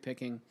cherry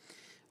picking.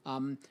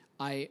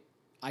 I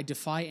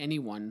defy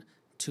anyone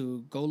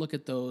to go look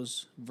at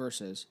those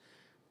verses,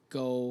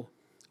 go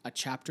a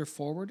chapter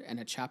forward and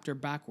a chapter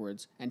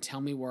backwards, and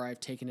tell me where I've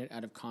taken it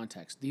out of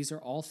context. These are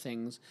all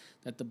things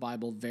that the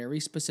Bible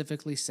very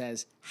specifically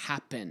says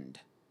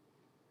happened.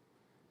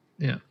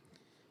 Yeah.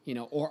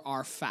 Or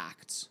are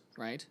facts,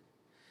 right?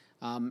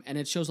 And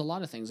it shows a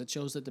lot of things. It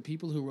shows that the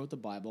people who wrote the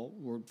Bible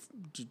were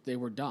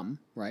dumb,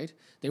 right?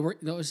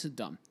 It's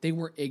dumb. They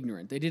were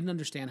ignorant. They didn't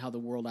understand how the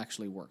world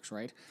actually works,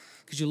 right?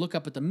 Because you look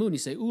up at the moon, you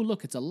say, "Ooh,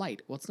 look, it's a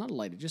light." Well, it's not a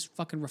light. It just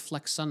fucking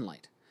reflects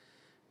sunlight,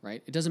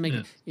 right? It doesn't make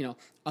it.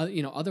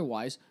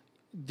 Otherwise,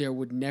 there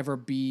would never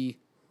be.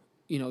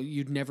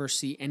 You'd never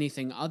see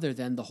anything other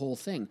than the whole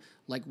thing.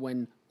 Like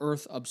when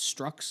Earth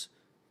obstructs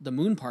the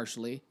moon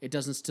partially, it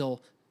doesn't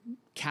still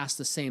cast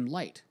the same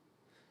light.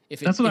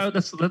 That's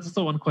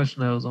the one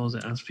question I always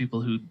ask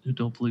people who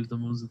don't believe the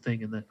moon's a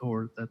thing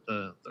or that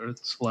the Earth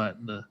is flat.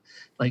 And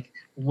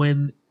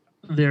when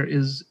there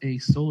is a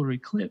solar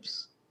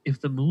eclipse,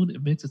 if the moon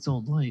emits its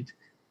own light,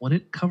 when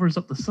it covers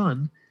up the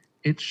sun,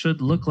 it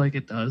should look like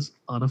it does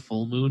on a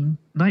full moon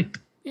night.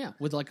 Yeah,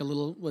 with like a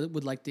little,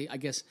 with like the, I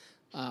guess,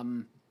 what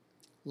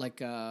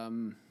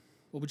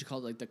would you call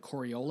it? Like the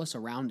Coriolis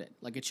around it.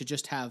 Like it should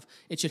have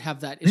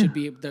that.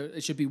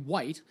 It should be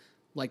white,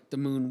 like the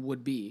moon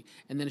would be,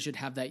 and then it should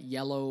have that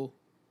yellow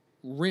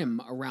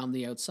rim around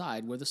the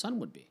outside where the sun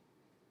would be.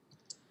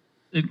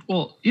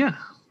 Yeah,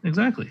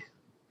 exactly.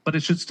 But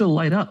it should still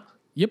light up.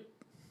 Yep.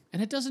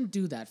 And it doesn't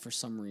do that for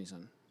some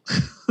reason.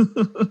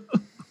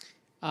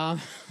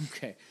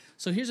 Okay.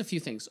 So here's a few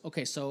things.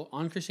 Okay, so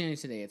on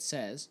Christianity Today, it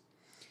says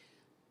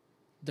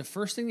the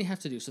first thing they have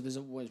to do, so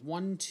was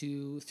 1,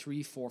 2,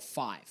 3, 4,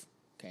 5.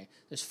 Okay,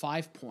 there's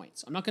 5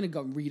 points. I'm not going to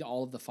go read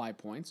all of the 5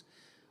 points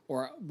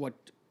or what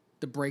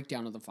the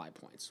breakdown of the 5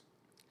 points.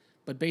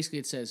 But basically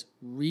it says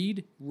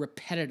read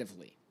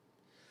repetitively.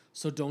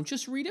 So don't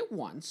just read it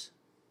once.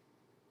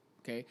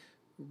 Okay?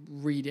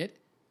 Read it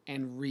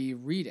and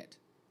reread it.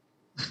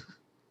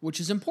 Which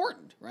is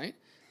important, right?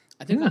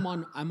 I think I'm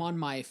on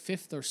my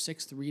 5th or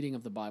 6th reading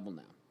of the Bible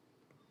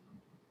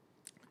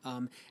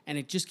now. And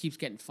it just keeps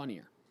getting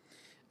funnier.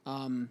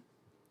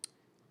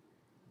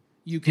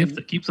 Gift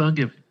that keeps on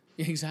giving.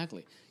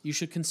 Exactly. You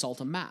should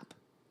consult a map,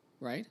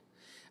 right?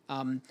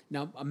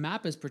 Now, a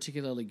map is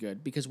particularly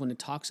good because when it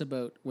talks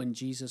about when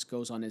Jesus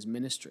goes on his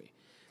ministry,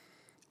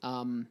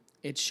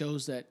 it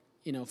shows that,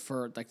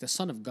 for like the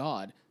Son of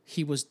God,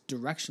 he was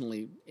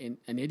directionally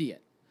an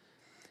idiot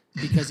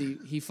because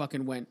he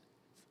fucking went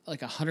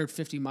like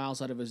 150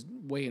 miles out of his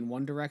way in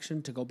one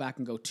direction to go back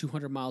and go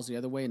 200 miles the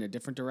other way in a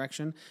different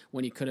direction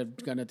when he could have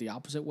gone it the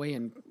opposite way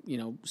and,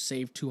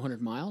 saved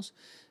 200 miles.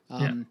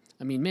 I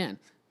mean, man,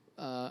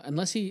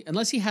 unless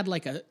he had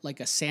like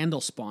a sandal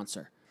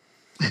sponsor.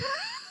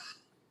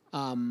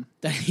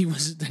 That he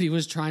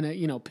was trying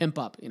to pimp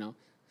up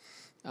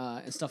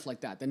and stuff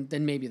like that,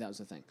 then maybe that was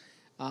the thing.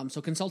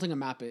 So consulting a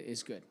map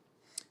is good.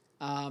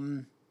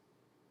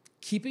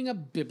 Keeping a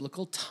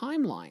biblical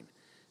timeline,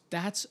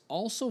 that's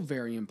also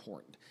very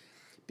important,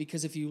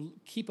 because if you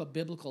keep a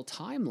biblical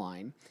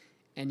timeline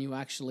and you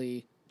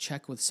actually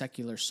check with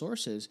secular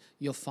sources,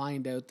 you'll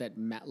find out that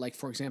like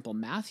for example,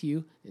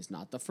 Matthew is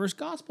not the first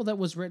gospel that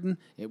was written.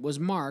 It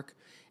was Mark,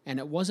 and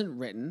it wasn't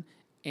written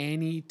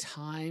any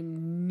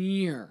time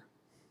near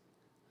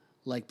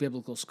like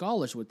biblical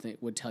scholars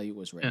would tell you it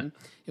was written.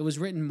 Yeah. It was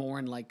written more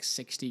in like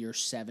 60 or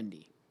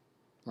 70,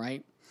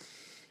 right?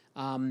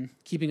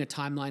 Keeping a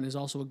timeline is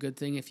also a good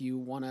thing if you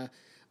want to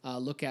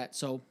look at.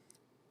 So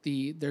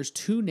there's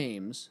 2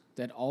 names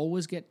that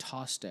always get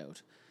tossed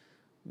out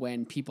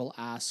when people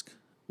ask,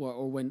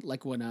 or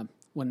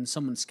when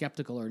someone's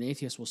skeptical or an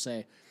atheist will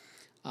say,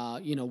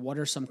 what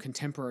are some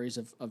contemporaries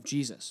of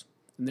Jesus?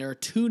 And there are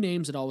 2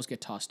 names that always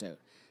get tossed out: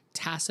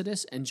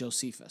 Tacitus and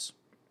Josephus.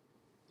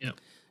 Yep.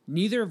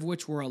 Neither of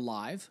which were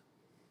alive.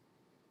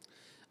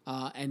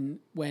 And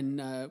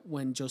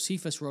when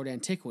Josephus wrote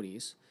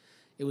Antiquities,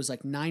 it was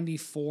like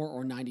 94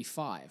 or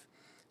 95.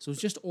 So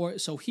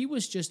so he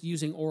was just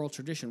using oral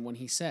tradition when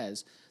he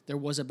says there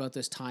was about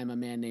this time a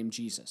man named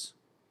Jesus,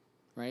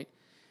 right?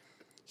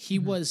 He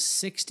was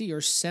 60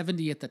 or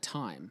 70 at the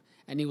time,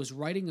 and he was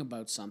writing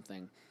about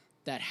something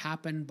that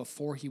happened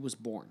before he was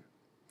born.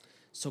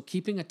 So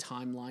keeping a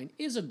timeline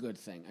is a good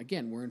thing.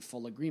 Again, we're in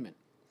full agreement.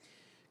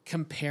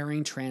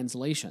 Comparing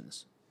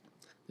translations.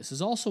 This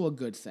is also a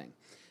good thing.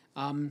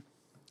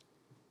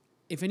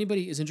 If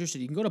anybody is interested,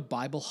 you can go to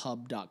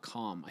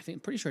BibleHub.com. I'm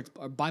pretty sure it's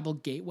Bible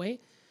Gateway.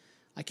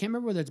 I can't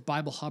remember whether it's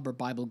Bible Hub or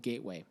Bible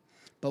Gateway,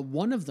 but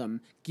one of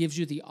them gives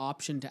you the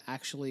option to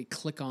actually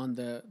click on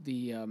the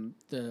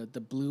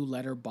blue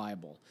letter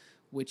Bible,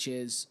 which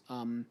is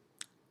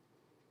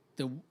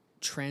the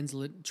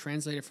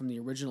translated from the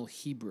original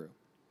Hebrew.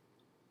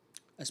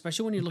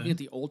 Especially when you're looking at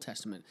the Old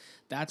Testament,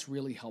 that's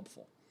really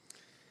helpful.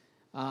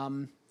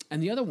 And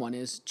the other one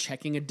is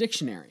checking a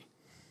dictionary,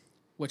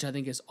 which I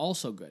think is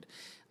also good.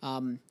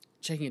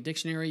 Checking a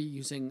dictionary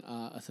using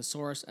a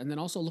thesaurus, and then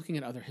also looking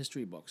at other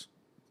history books.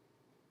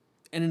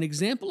 And an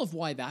example of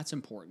why that's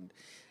important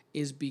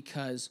is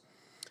because,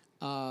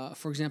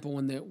 for example,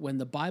 when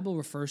the Bible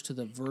refers to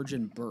the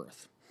virgin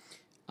birth,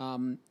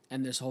 and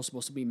this whole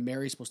supposed to be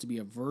Mary's supposed to be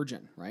a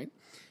virgin, right?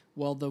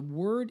 Well, the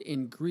word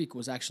in Greek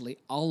was actually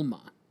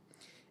alma,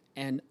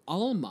 and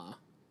alma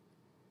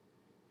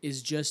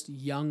is just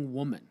young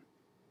woman.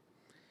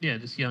 Yeah,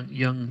 just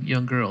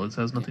young girl. It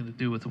has nothing to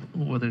do with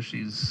whether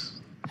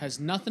she's has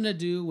nothing to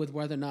do with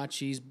whether or not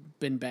she's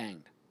been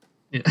banged.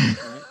 Yeah.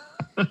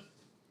 Right?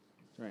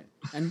 Right.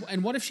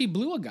 And what if she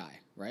blew a guy,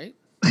 right?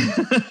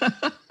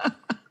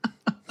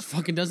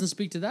 Fucking doesn't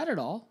speak to that at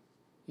all,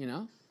 you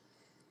know?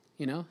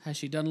 Has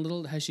she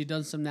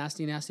done some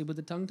nasty with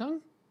the tongue?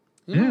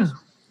 Who knows?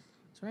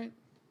 That's right.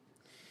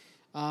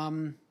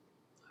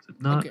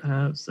 Did not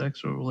have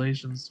sexual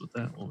relations with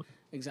that woman.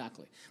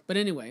 Exactly. But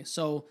anyway,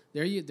 so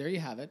there you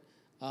have it.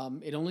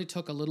 It only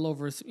took a little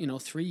over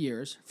 3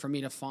 years for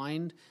me to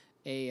find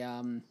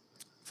an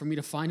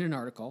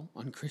article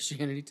on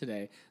Christianity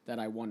Today that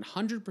I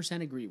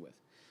 100% agree with.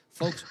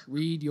 Folks,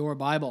 read your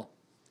Bible.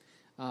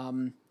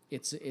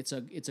 It's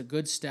a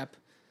good step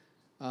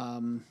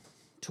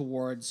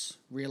towards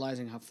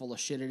realizing how full of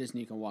shit it is, and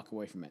you can walk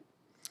away from it.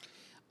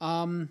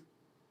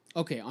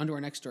 Okay, on to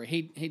our next story.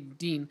 Hey,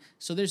 Dean.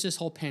 So there's this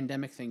whole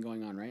pandemic thing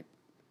going on, right?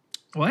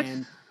 What?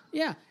 And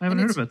yeah, I haven't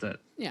heard about that.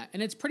 Yeah,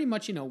 and it's pretty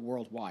much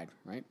worldwide,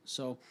 right?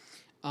 So,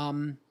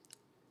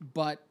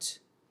 but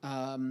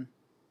in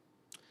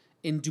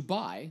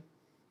Dubai,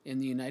 in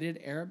the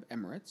United Arab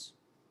Emirates,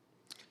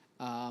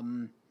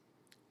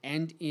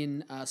 and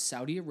in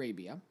Saudi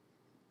Arabia,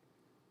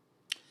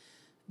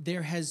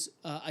 there has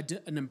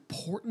an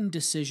important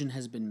decision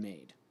has been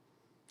made.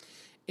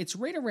 It's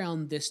right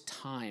around this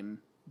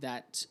time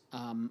that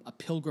a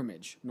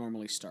pilgrimage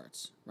normally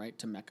starts, right,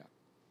 to Mecca.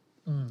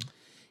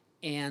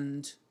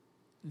 And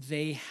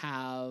they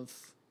have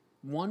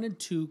wanted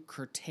to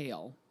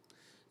curtail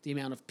the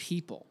amount of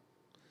people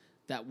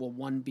that will,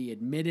 be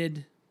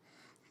admitted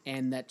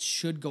and that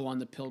should go on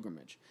the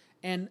pilgrimage.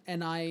 And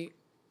I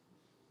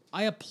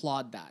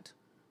applaud that,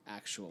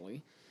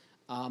 actually.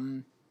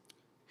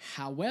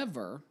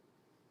 However,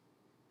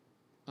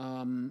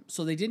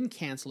 so they didn't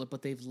cancel it,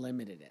 but they've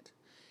limited it.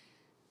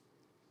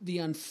 The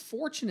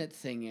unfortunate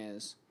thing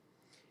is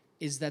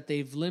that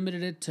they've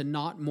limited it to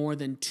not more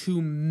than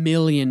 2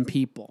 million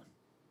people.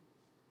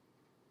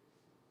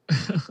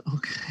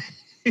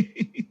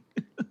 Okay.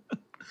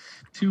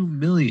 2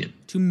 million.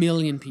 2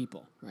 million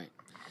people, right?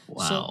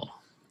 Wow.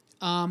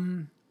 So,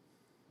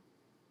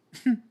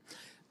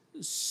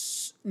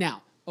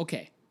 now,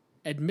 okay,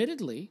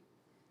 admittedly,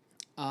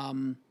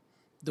 the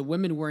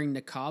women wearing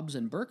niqabs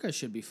and burqas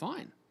should be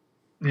fine.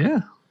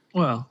 Yeah.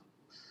 Well,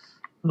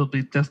 they'll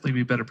definitely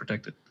be better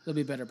protected. They'll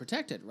be better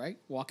protected, right?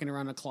 Walking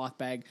around a cloth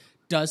bag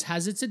does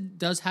have its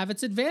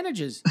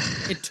advantages.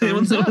 It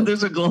turns out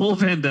there's a global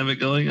pandemic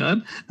going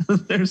on.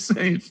 They're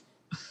safe.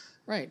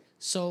 Right.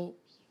 So,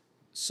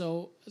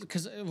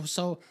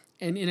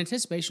 and in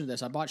anticipation of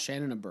this, I bought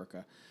Shannon a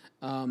burqa.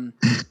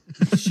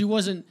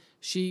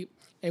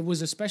 It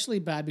was especially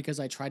bad because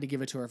I tried to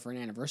give it to her for an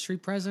anniversary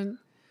present.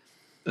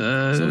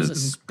 So it was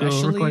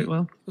especially quite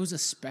well. It was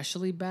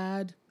especially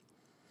bad.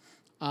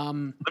 Let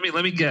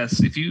me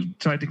guess. If you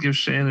tried to give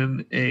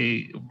Shannon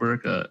a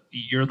burqa,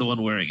 you're the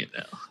one wearing it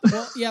now.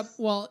 Well, yeah.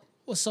 Well,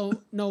 so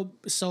no.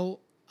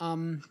 So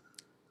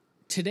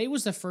today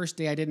was the first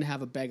day I didn't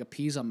have a bag of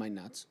peas on my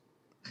nuts.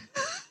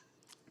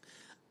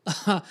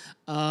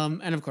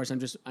 And of course,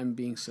 I'm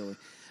being silly,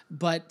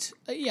 but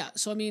yeah.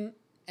 So I mean,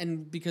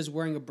 and because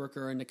wearing a burqa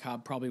or a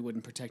niqab probably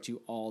wouldn't protect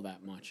you all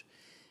that much.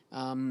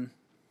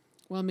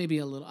 Well, maybe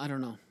a little. I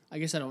don't know. I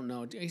guess I don't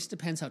know. It just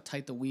depends how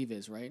tight the weave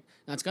is, right?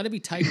 Now, it's got to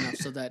be tight enough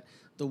so that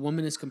the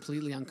woman is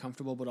completely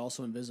uncomfortable but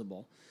also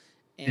invisible.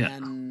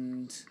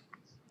 And,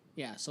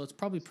 yeah so it's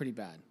probably pretty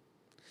bad.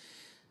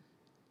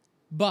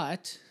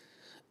 But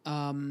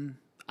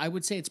I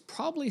would say it's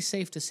probably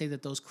safe to say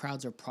that those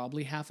crowds are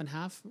probably half and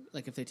half.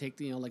 Like if they take,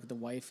 like the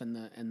wife and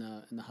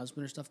the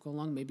husband or stuff go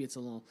along, maybe it's a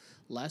little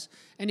less.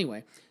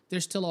 Anyway,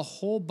 there's still a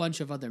whole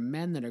bunch of other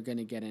men that are going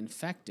to get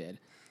infected,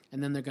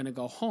 and then they're going to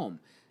go home.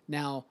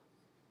 Now,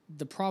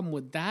 the problem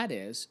with that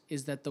is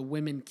that the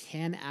women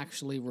can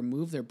actually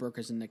remove their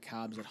burqas and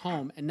niqabs at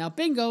home, and now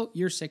bingo,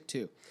 you're sick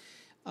too.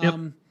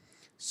 Yep.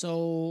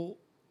 So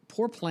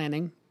poor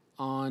planning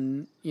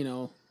on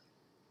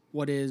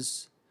what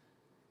is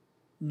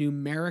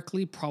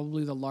numerically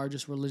probably the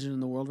largest religion in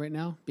the world right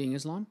now, being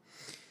Islam.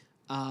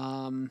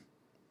 Poor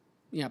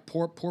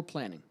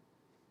planning.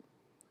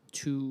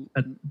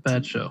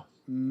 Bad show.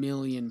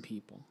 Million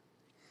people.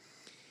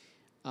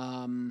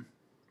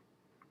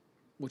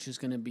 Which is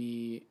going to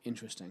be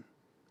interesting.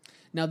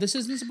 Now, this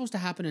isn't supposed to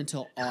happen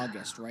until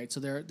August, right? So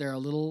they've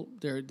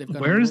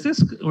got. Where is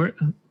this?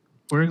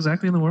 Where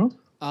exactly in the world?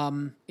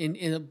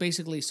 In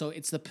basically, so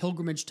it's the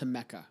pilgrimage to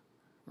Mecca,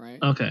 right?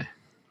 Okay.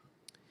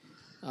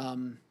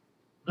 I'm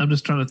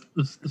just trying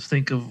to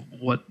think of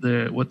what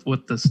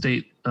the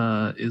state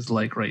is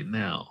like right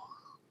now.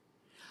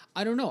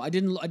 I don't know. I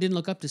didn't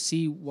look up to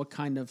see what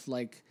kind of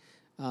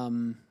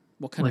have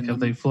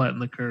they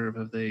flattened the curve?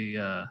 Have they?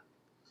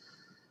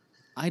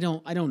 I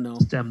don't know.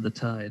 Stem the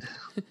tide.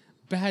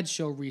 Bad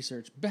show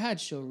research.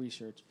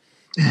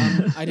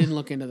 I didn't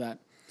look into that,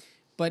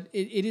 but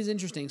it is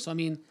interesting. So I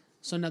mean,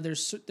 now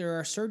there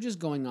are surges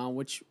going on,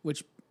 which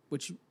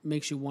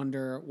makes you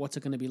wonder what's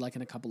it going to be like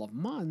in a couple of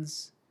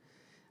months.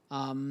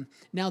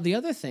 Now the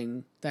other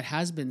thing that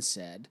has been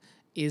said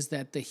is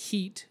that the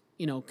heat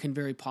can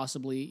very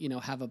possibly,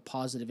 have a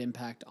positive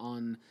impact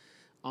on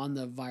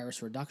the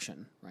virus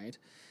reduction, right?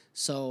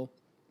 So,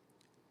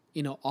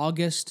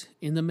 August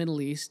in the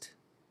Middle East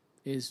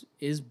is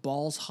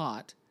balls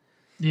hot.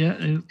 Yeah,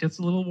 it gets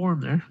a little warm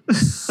there.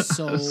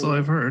 So so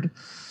I've heard.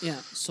 Yeah.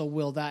 So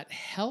will that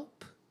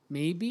help?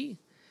 Maybe.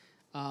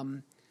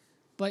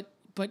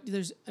 But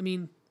there's,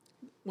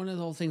 one of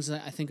the whole things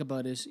that I think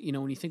about is,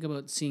 when you think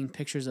about seeing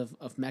pictures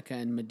of Mecca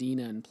and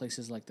Medina and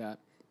places like that,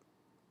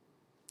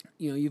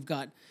 you've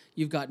got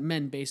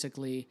men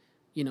basically,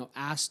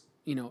 ass,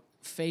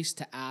 face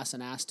to ass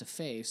and ass to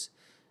face,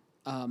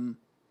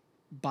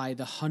 by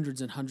the hundreds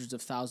and hundreds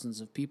of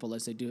thousands of people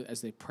as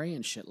they pray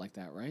and shit like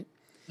that, right?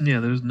 Yeah,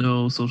 there's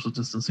no social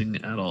distancing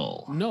at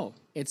all. No,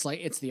 it's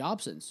the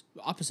opposite.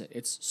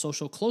 It's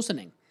social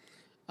closening.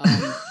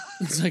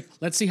 It's like,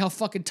 let's see how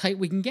fucking tight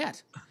we can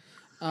get.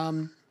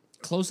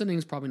 Closening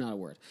is probably not a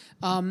word.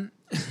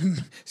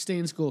 Stay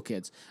in school,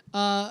 kids.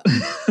 But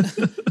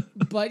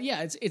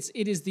yeah,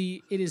 it is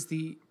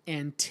the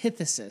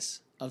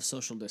antithesis of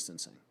social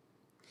distancing.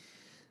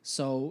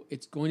 So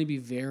it's going to be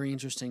very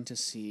interesting to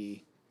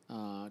see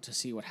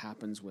what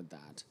happens with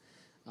that,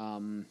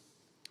 and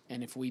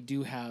if we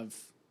do have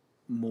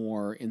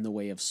more in the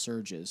way of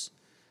surges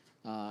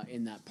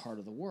in that part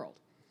of the world.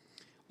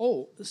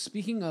 Oh,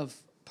 speaking of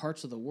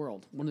parts of the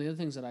world, one of the other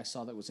things that I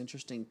saw that was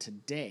interesting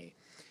today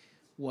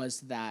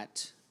was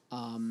that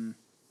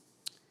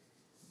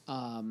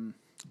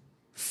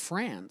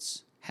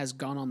France has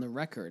gone on the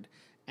record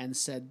and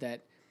said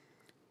that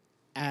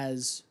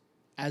as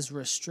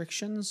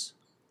restrictions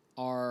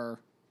are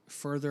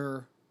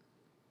further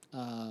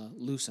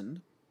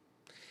loosened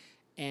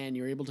and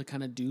you're able to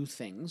kind of do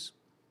things,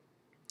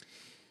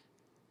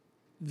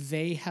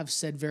 they have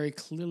said very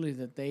clearly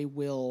that they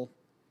will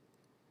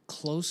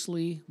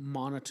closely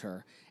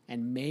monitor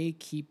and may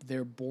keep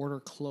their border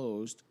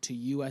closed to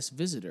U.S.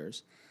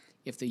 visitors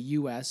if the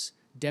U.S.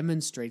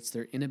 demonstrates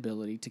their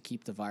inability to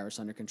keep the virus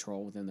under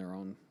control within their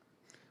own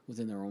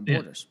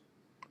borders.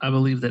 I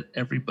believe that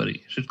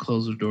everybody should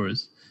close their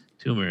doors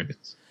to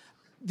Americans.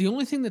 The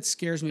only thing that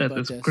scares me about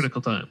this... At this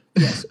critical time.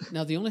 Yes.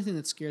 Now, the only thing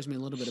that scares me a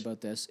little bit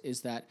about this is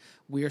that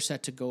we are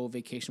set to go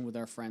vacation with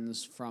our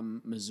friends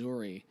from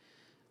Missouri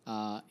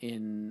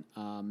in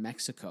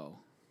Mexico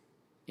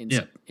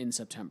in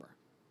September.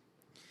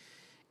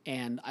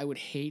 And I would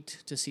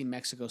hate to see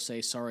Mexico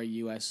say, sorry,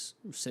 U.S.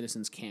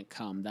 citizens can't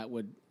come.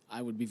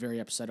 I would be very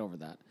upset over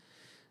that.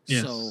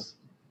 Yes. So,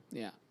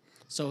 yeah.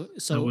 So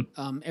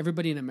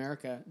everybody in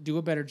America, do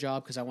a better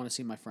job because I want to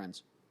see my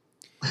friends.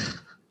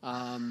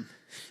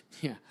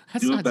 Yeah.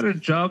 Do a better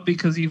job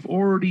because you've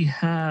already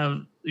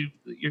have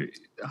your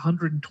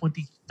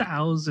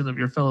 120,000 of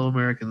your fellow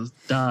Americans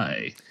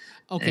die.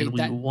 Okay, and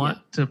we want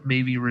to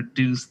maybe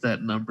reduce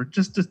that number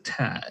just a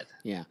tad.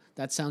 Yeah,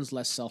 that sounds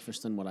less selfish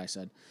than what I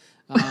said.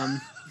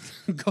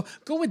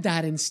 Go with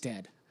that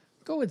instead.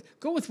 Go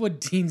with what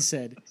Dean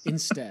said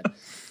instead,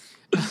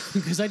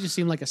 because I just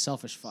seem like a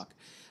selfish fuck.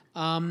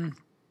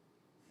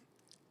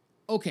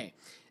 Okay.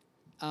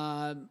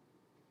 Wow,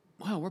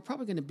 we're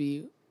probably going to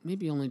be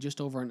maybe only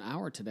just over an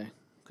hour today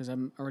because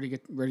I'm already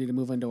ready to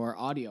move into our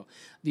audio.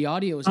 The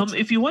audio is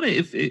if you want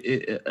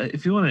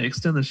to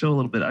extend the show a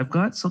little bit, I've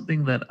got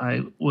something that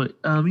I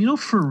would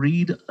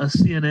Fareed, a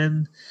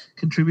CNN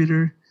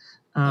contributor,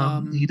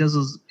 he does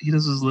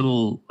his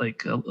little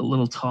like a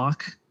little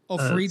talk. Oh,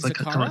 Fareed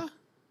Zakaria?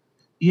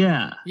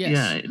 Yeah, yes.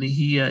 Yeah, and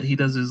he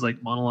does his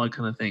like monologue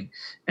kind of thing,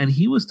 and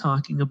he was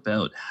talking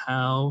about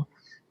how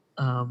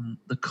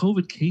the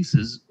COVID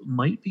cases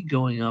might be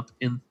going up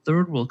in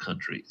third world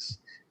countries,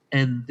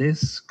 and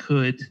this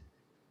could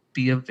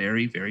be a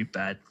very, very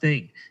bad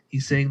thing.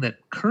 He's saying that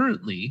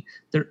currently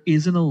there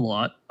isn't a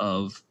lot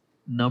of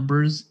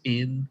numbers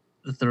in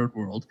the third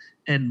world,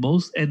 and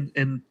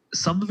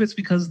some of it's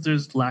because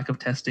there's lack of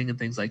testing and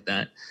things like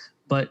that,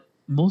 but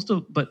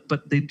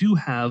they do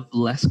have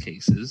less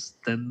cases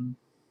than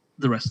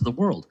the rest of the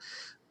world.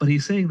 But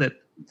he's saying that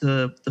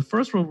the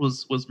first world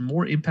was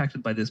more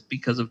impacted by this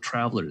because of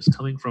travelers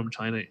coming from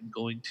China and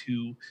going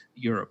to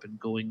Europe and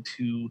going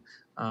to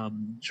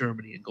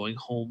Germany and going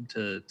home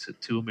to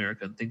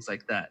America and things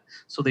like that.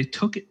 So they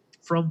took it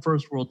from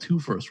first world to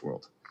first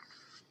world.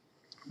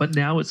 But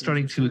now it's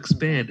starting to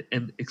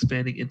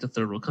expanding into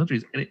third world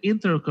countries. And in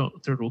third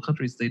world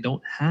countries, they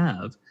don't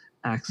have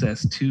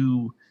access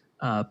to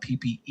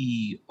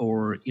PPE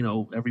or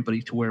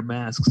everybody to wear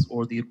masks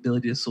or the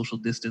ability to social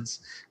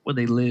distance when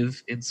they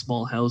live in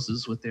small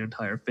houses with their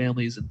entire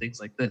families and things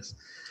like this.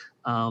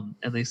 And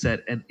they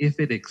said, and if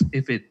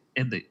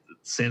the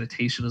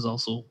sanitation is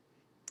also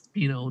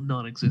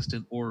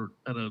non-existent or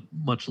at a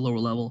much lower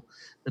level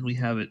than we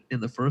have it in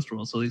the first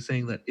world. So they're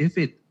saying that if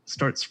it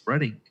starts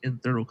spreading in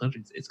third world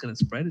countries, it's going to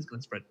spread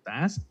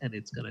fast, and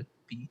it's going to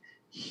be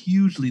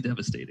hugely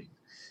devastating.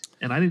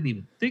 And I didn't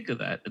even think of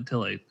that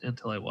until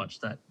I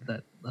watched that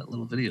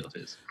little video of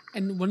his.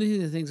 And one of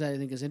the things I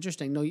think is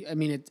interesting. No, I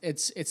mean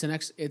it's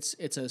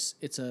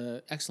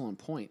a excellent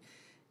point.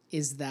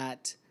 Is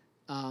that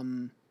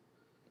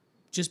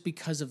just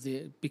because of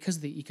the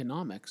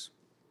economics,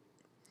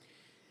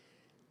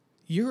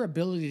 your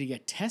ability to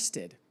get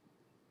tested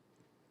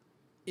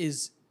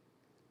is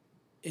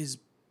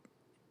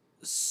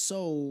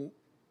so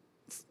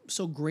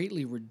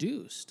greatly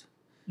reduced.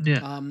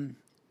 Yeah. And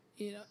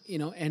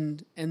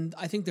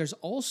I think there's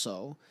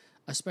also,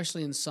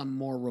 especially in some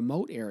more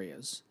remote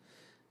areas,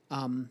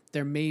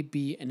 there may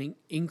be an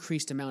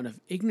increased amount of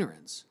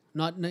ignorance.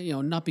 Not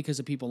because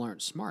the people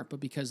aren't smart, but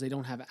because they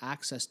don't have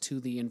access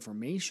to the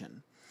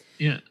information.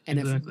 Yeah. And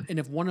exactly.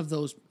 if one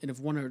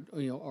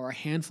or a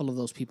handful of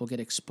those people get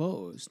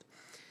exposed,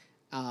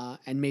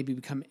 and maybe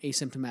become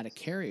asymptomatic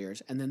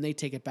carriers, and then they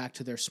take it back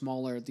to these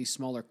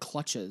smaller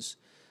clutches,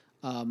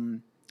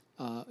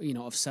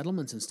 of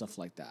settlements and stuff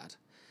like that.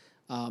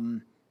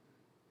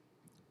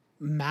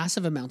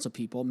 Massive amounts of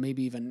people,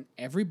 maybe even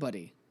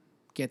everybody,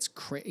 gets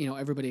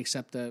everybody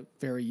except the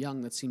very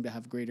young that seem to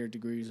have greater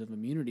degrees of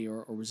immunity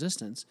or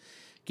resistance,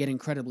 get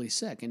incredibly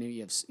sick. And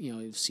you have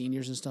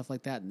seniors and stuff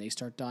like that, and they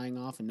start dying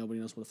off, and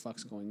nobody knows what the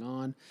fuck's going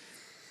on.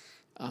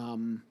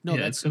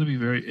 It's gonna be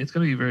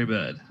very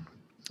bad.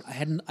 I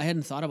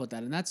hadn't thought about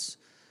that, and that's,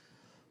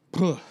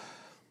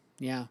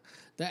 yeah,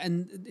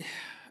 and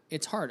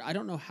it's hard. I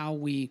don't know how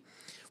we,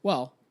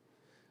 well,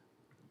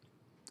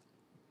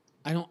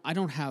 I'm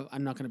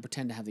not going to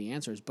pretend to have the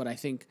answers, but I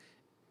think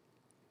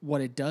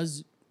what it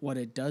does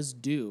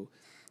do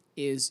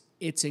is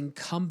it's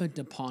incumbent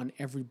upon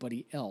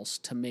everybody else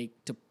to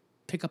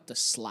pick up the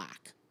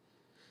slack.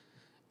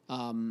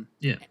 And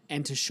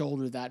to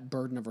shoulder that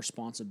burden of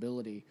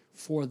responsibility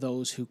for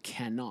those who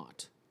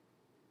cannot.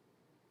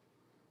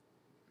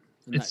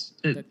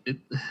 That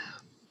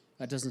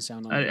doesn't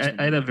sound.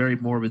 I had a very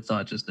morbid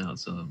thought just now,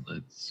 so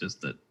it's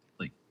just that,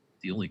 like,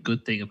 the only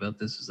good thing about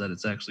this is that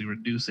it's actually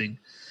reducing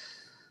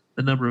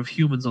the number of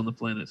humans on the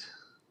planet.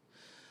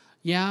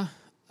 Yeah,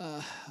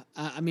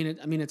 I mean,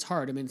 it's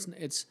hard. I mean,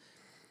 it's.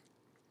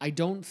 I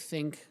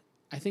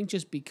think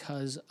just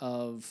because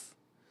of,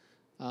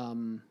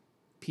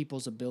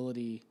 people's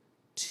ability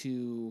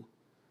to,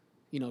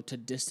 to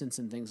distance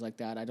and things like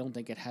that, I don't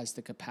think it has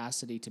the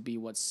capacity to be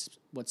what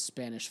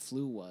Spanish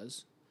flu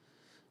was.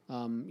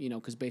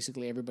 Because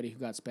basically everybody who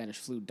got Spanish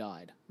flu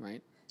died,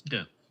 right?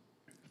 Yeah.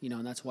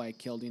 And that's why it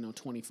killed,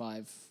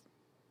 25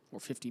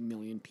 or 50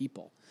 million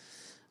people.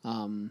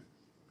 But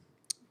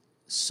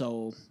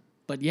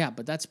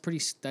that's pretty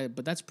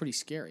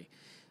scary.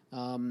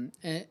 And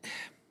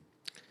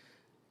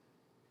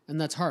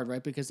that's hard,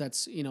 right? Because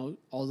that's,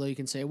 although you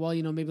can say, well,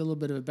 maybe a little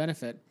bit of a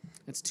benefit,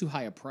 it's too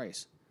high a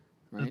price,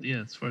 right?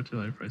 Yeah, it's far too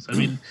high a price. I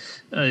mean,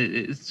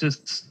 it's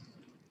just,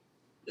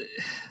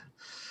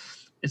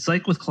 it's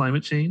like with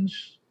climate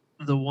change,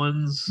 the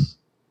ones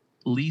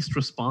least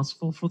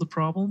responsible for the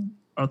problem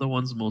are the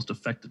ones most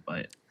affected by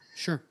it.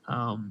 Sure.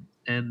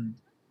 And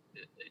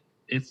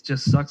it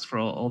just sucks for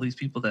all these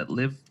people that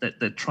live,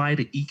 that try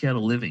to eke out a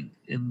living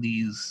in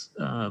these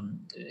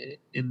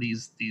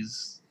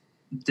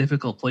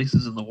difficult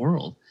places in the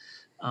world,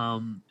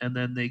 and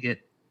then they get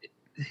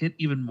hit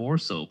even more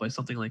so by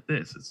something like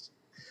this.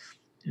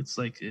 It's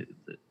like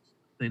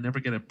they never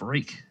get a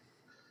break.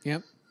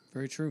 Yep,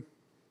 very true.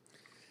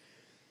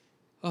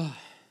 Oh,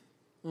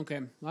 okay,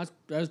 that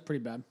was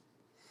pretty bad.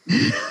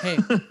 Hey,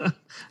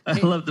 I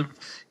love to,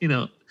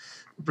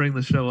 bring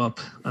the show up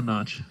a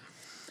notch.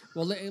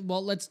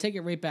 Well, let's take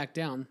it right back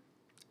down,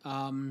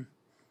 and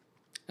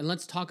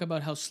let's talk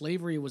about how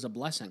slavery was a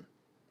blessing.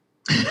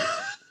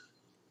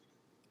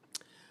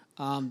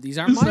 These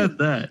aren't Who said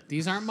that?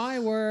 These aren't my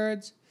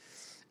words.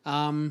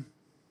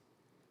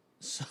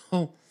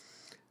 So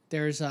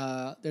there's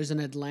an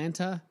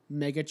Atlanta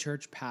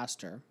megachurch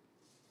pastor.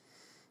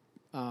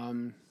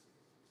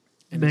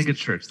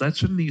 Megachurch. That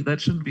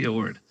shouldn't be a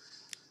word.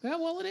 Yeah,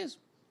 well, it is.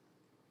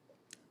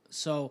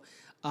 So,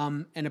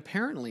 and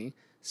apparently,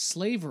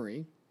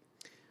 slavery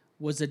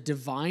was a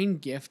divine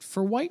gift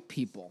for white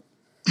people.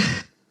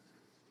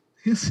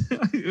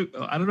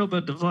 I don't know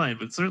about divine,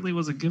 but it certainly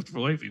was a gift for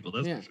white people.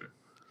 That's for sure.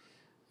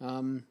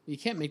 You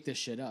can't make this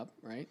shit up,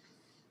 right?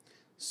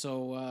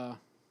 So,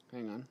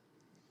 hang on.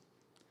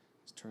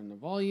 Let's turn the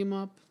volume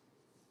up.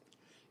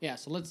 Yeah,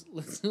 so let's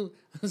listen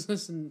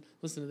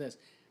to this.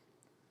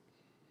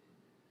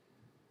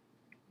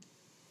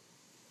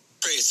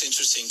 It's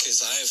interesting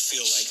because I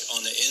feel like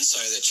on the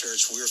inside of the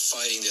church, we're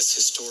fighting this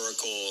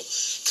historical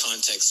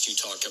context you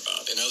talk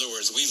about. In other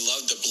words, we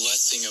love the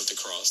blessing of the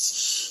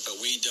cross, but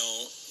we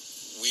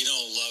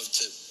don't love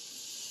to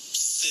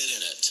sit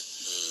in it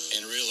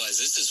and realize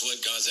this is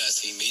what God's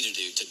asking me to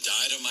do, to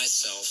die to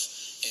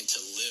myself and to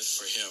live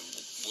for him,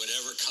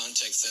 whatever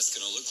context that's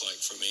going to look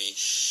like for me.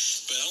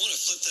 But I want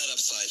to flip that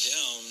upside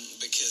down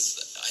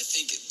because I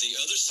think the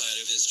other side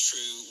of it is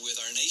true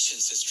with our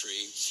nation's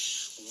history.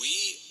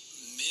 We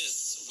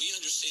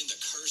understand the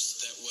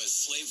curse that was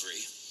slavery,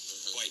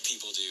 white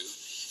people do,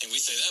 and we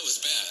say that was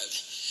bad,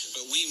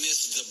 but we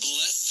miss the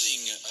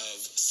blessing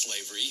of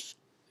slavery.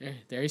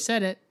 There he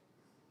said it.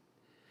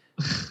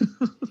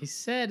 He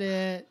said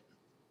it.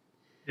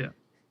 Yeah,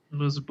 it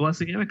was a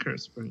blessing and a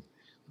curse, right?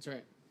 That's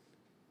right.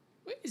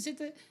 Wait, is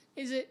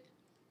it?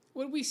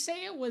 Would we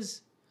say it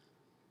was?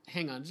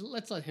 Hang on,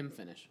 let's let him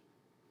finish.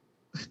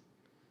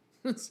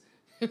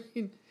 I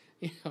mean,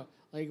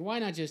 like, why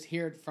not just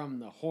hear it from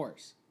the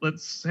horse?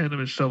 Let's hand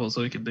him a shovel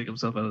so he can dig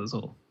himself out of this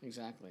hole.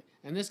 Exactly.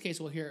 In this case,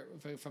 we'll hear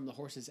it from the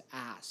horse's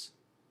ass.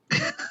 We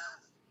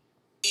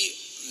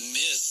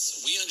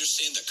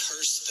understand the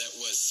curse that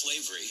was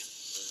slavery,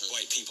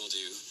 white people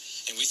do,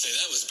 and we say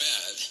that was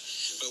bad,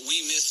 but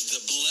we miss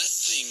the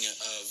blessing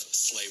of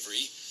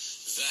slavery,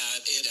 that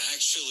it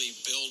actually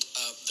built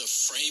up the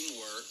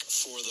framework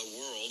for the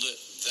world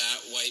that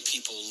white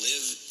people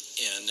live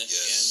in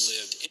and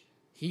lived in.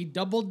 He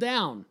doubled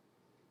down.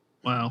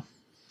 Wow.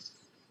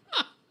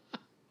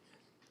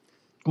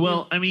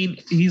 Well, I mean,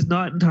 he's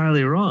not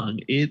entirely wrong.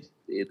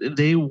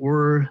 They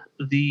were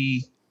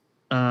the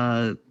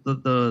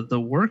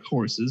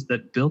workhorses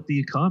that built the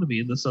economy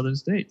in the southern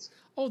states.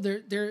 Oh,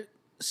 their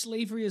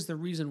slavery is the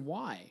reason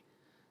why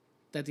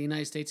that the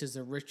United States is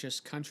the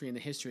richest country in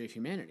the history of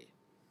humanity.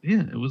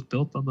 Yeah, it was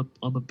built on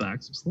the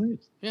backs of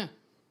slaves. Yeah.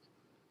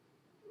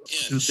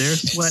 Through their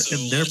sweat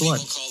and their blood.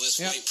 People call this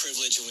white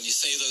privilege, and when you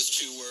say those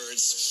two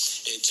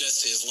words, it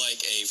just is like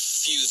a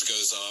fuse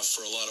goes off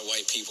for a lot of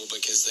white people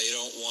because they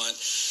don't want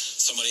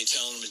somebody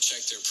telling them to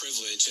check their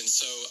privilege. And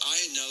so I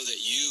know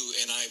that you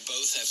and I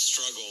both have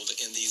struggled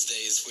in these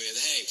days with,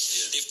 hey,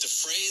 if the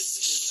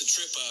phrase is the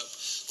trip up,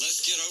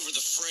 let's get over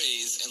the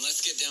phrase and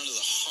let's get down to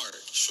the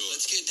heart. Sure.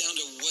 Let's get down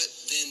to what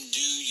then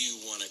do you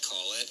want to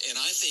call it? And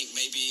I think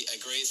maybe a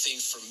great thing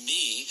for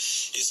me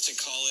is to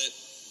call it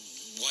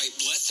white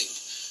blessing.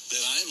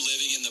 That I'm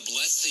living in the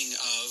blessing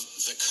of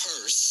the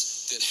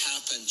curse that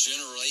happened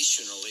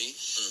generationally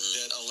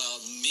that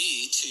allowed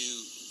me to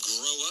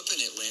grow up in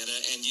Atlanta.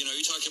 And, you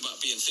talking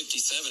about being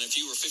 57. If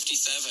you were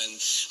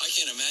 57, I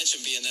can't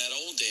imagine being that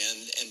old,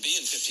 Dan, and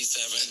being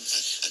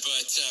 57.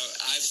 But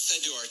I've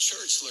said to our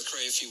church,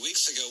 Lecrae, a few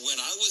weeks ago, when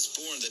I was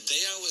born, the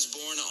day I was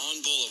born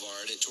on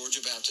Boulevard at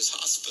Georgia Baptist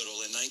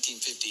Hospital in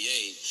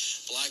 1958,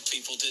 black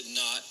people did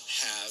not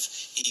have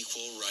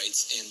equal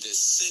rights in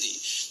this city.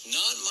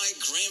 Not my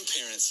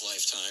grandparents'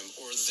 lifetime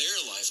or their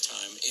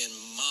lifetime, in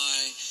my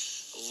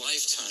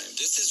lifetime.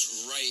 This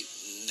is right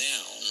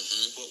now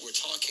what we're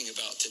talking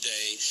about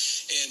today.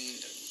 And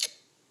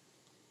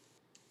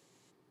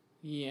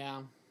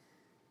yeah.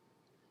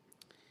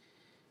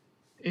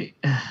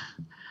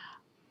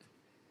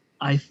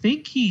 I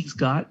think he's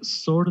got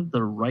sort of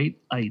the right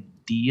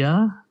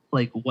idea,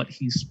 like what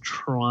he's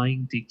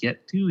trying to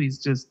get to. He's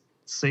just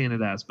saying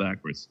it ass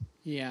backwards.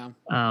 Yeah.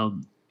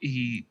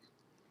 He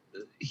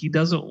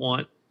doesn't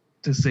want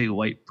to say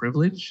white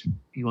privilege.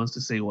 He wants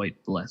to say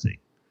white blessing.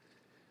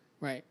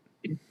 Right.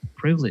 It's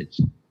privilege.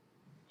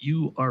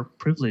 You are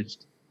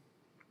privileged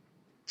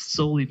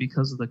solely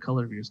because of the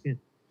color of your skin.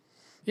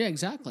 Yeah,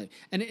 exactly.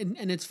 And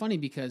it's funny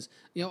because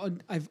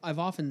I've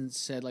often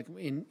said, like,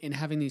 in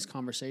having these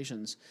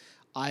conversations,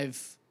 Shannon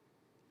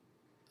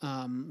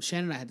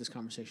and I had this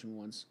conversation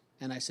once,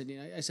 and I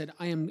said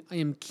I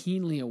am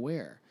keenly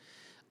aware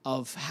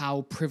of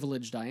how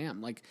privileged I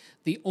am. Like,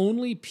 the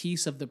only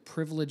piece of the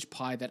privilege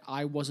pie that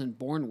I wasn't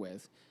born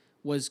with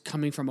was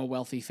coming from a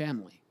wealthy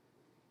family.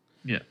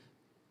 Yeah.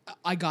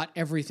 I got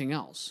everything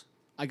else.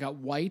 I got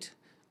white,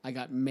 I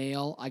got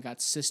male, I got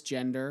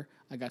cisgender,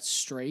 I got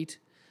straight.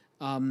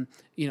 I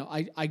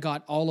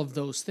got all of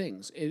those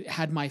things.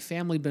 Had my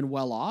family been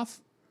well off,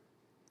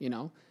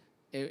 then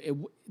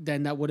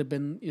that would have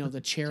been,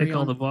 the cherry. Tick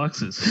all the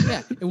boxes.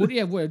 Yeah,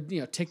 it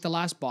would tick the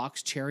last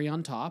box, cherry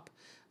on top.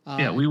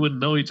 We wouldn't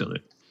know each other.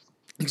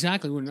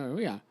 Exactly.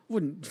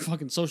 Wouldn't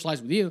fucking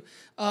socialize with you.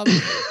 But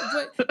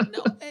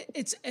no,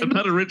 I'm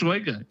not a rich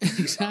white guy.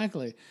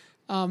 Exactly.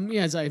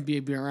 As I'd be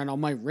around all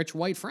my rich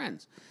white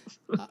friends,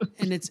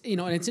 and it's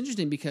it's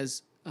interesting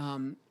because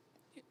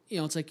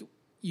it's like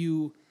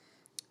you.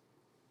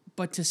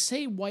 But to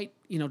say white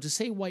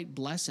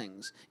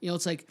blessings,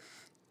 it's like,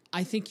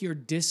 I think you're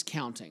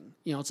discounting.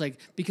 It's like,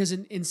 because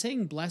in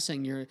saying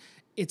blessing,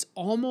 it's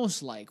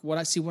almost like what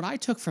I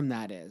took from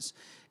that is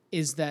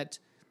that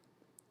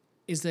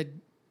this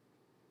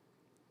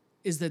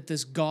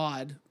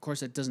God, of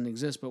course that doesn't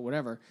exist, but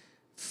whatever,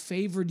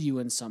 favored you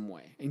in some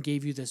way and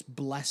gave you this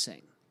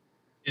blessing.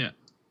 Yeah.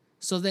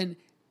 So then,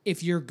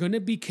 if you're going to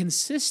be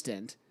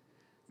consistent,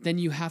 then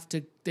you would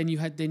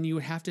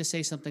have to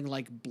say something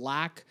like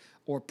black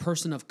or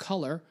person of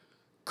color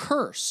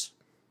curse.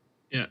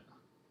 Yeah.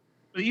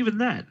 But even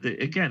that,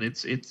 again,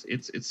 it's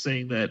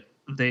saying that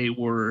the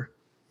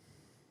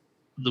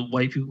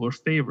white people were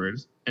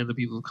favored and the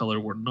people of color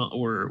were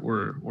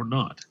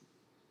not.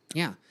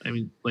 Yeah. I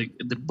mean, like,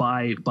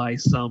 by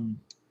some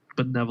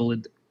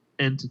benevolent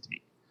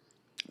entity.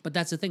 But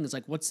that's the thing. It's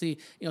like, what's the,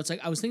 it's like,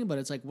 I was thinking about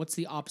it. It's like, what's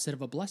the opposite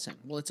of a blessing?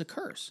 Well, it's a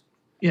curse.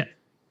 Yeah.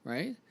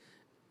 Right.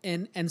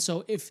 And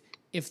so if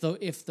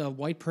the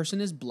white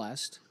person is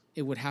blessed,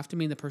 it would have to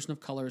mean the person of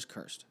color is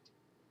cursed.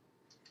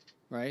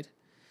 Right.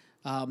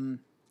 And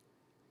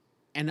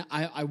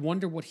I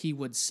wonder what he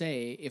would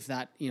say if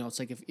that, it's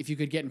like, if you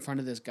could get in front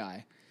of this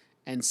guy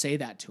and say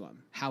that to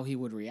him, how he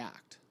would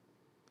react.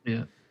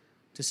 Yeah.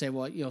 To say,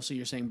 well, so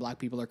you're saying black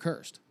people are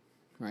cursed,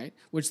 right?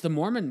 Which the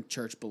Mormon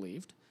church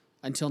believed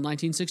until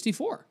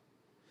 1964.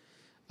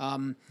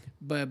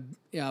 But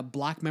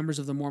black members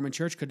of the Mormon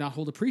Church could not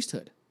hold a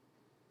priesthood.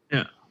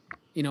 Yeah.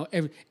 You know,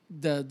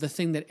 the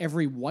thing that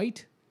every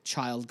white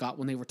child got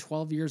when they were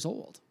 12 years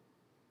old.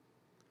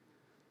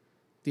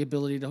 The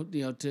ability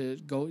to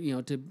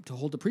go to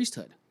hold the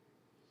priesthood.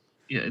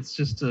 Yeah, it's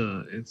just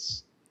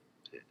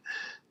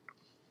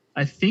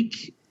I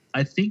think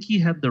he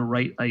had the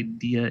right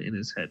idea in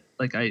his head.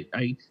 Like I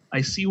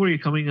see where you're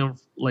coming from.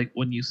 Like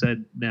when you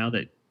said now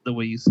that the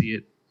way you see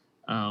it,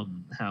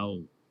 how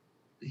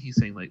he's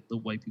saying like the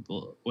white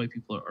people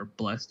are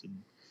blessed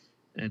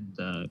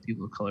and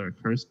people of color are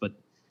cursed. But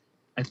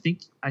I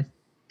think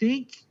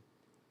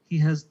he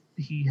has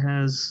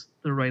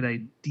the right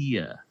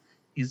idea.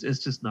 It's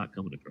just not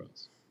coming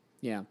across.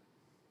 Yeah,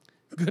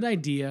 good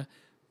idea,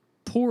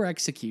 poor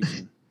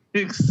execution.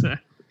 Exactly.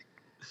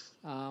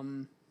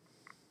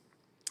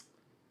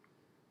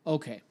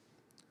 Okay.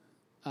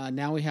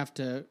 Now we have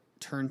to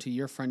turn to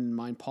your friend and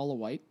mine, Paula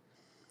White.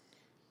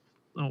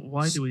 Oh,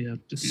 why do we have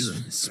to do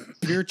that?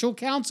 Spiritual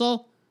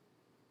counsel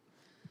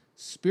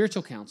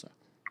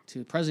to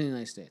the President of the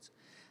United States.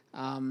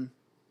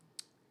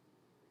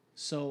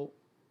 So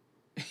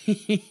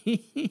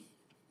this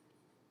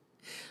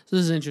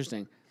is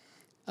interesting.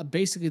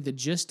 Basically, the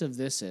gist of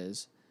this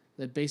is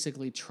that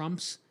basically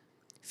Trump's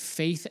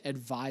faith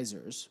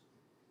advisors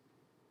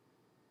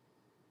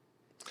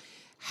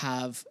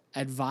have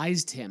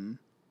advised him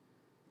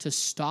to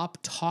stop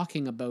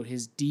talking about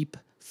his deep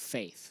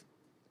faith.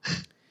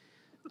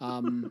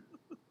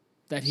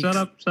 That he Shut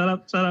up.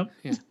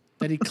 Yeah,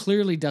 that he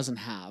clearly doesn't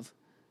have,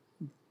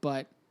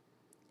 but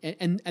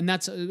and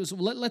that's so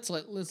let's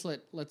let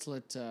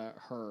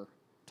her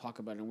talk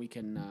about it, and we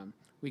can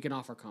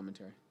offer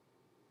commentary.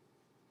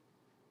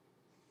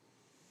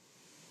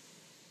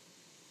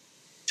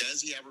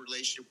 Does he have a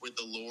relationship with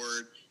the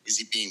Lord? Is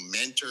he being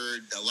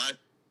mentored?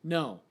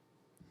 No.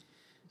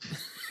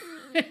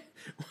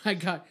 I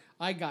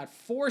got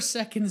 4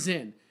 seconds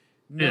in.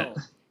 No. Yeah.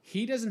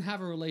 He doesn't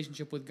have a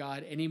relationship with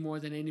God any more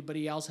than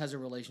anybody else has a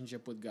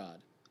relationship with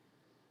God.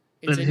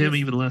 Than him,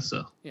 even less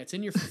so. Yeah, it's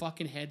in your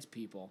fucking heads,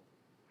 people.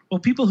 Well,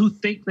 people who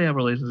think they have a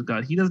relationship with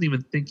God, he doesn't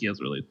even think he has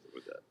a relationship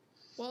with God.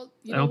 Well,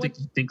 I don't think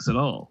he thinks at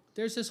all.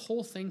 There's this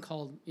whole thing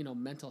called,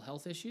 mental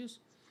health issues.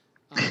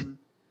 And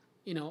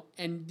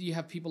you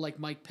have people like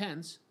Mike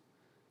Pence,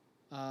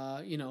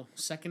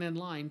 second in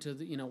line to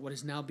the, what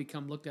has now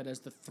become looked at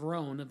as the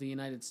throne of the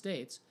United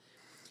States.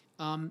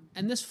 And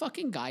this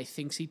fucking guy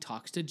thinks he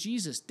talks to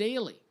Jesus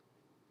daily.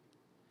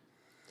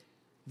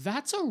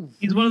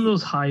 He's one of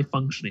those high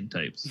functioning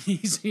types.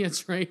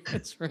 That's right.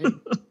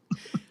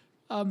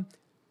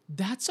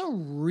 That's a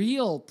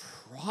real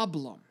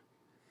problem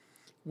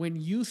when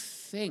you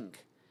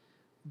think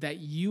that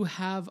you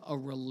have a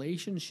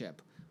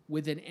relationship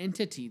with an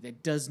entity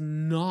that does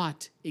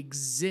not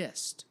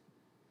exist,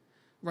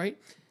 right?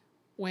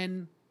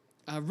 When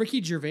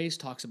Ricky Gervais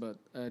talks about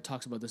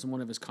this in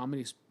one of his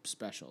comedy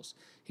specials,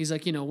 he's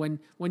like, when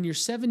you're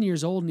 7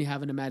 years old and you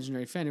have an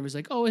imaginary friend, everybody's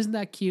like, oh, isn't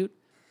that cute?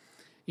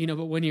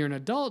 But when you're an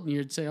adult and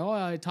you'd say, oh,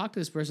 I talked to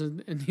this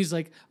person, and he's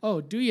like,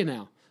 oh, do you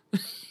now?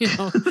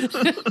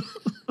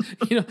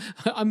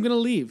 I'm gonna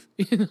leave.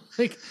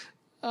 Because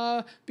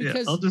I'll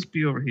just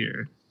be over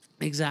here.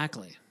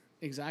 Exactly,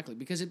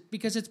 because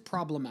it's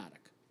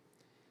problematic.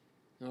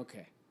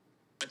 Okay.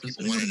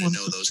 People wanted to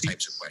know those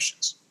types of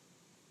questions.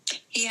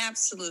 He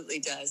absolutely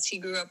does. He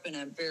grew up in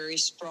a very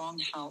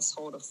strong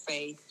household of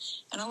faith.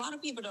 And a lot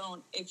of people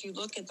don't, if you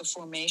look at the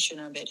formation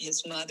of it,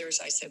 his mother,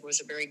 as I said,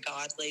 was a very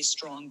godly,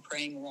 strong,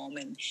 praying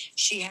woman.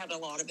 She had a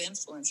lot of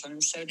influence on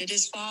him. So did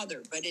his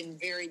father, but in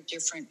very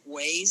different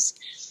ways.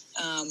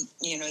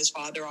 His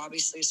father,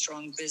 obviously a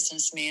strong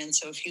businessman.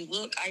 So if you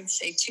look, I'd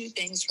say two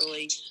things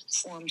really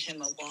formed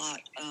him a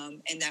lot.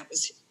 And that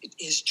was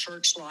his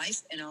church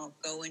life. And I'll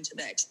go into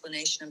the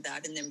explanation of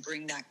that and then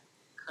bring that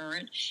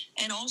current.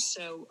 And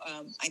also,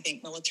 I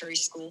think military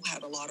school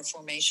had a lot of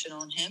formation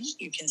on him.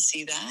 You can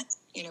see that.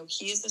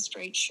 He is a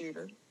straight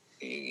shooter.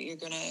 You're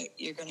gonna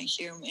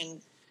hear him in.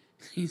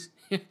 He's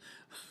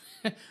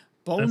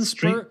bone that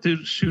spur.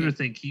 Straight shooter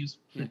thing.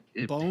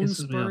 It bone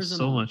pisses me off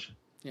so much.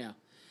 Yeah.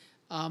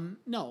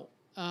 No.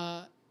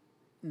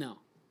 No.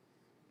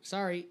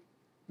 Sorry.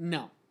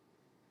 No.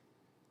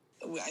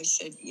 I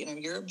said,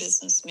 you're a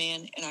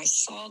businessman, and I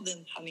saw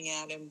them coming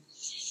at him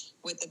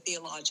with a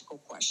theological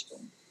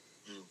question.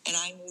 And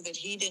I knew that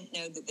he didn't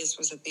know that this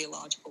was a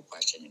theological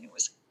question, and it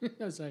was.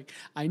 I was like,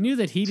 I knew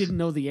that he didn't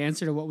know the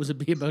answer to what was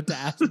about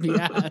to be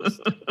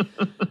asked,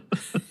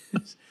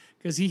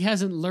 because he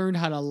hasn't learned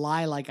how to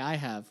lie like I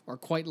have, or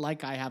quite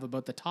like I have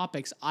about the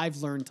topics I've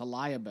learned to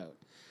lie about.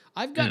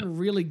 I've gotten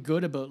really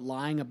good about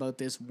lying about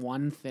this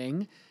one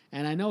thing,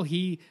 and I know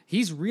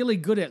he's really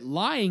good at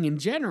lying in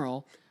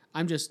general.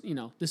 I'm just,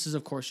 this is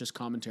of course just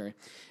commentary,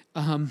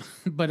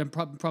 but I'm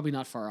probably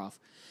not far off.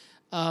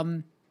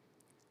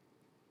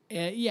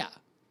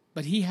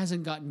 But he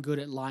hasn't gotten good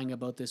at lying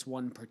about this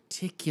one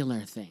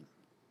particular thing.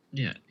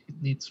 Yeah, he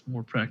needs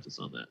more practice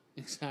on that.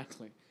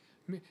 Exactly.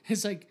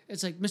 It's like,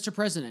 Mr.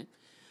 President,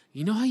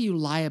 you know how you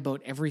lie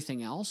about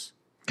everything else?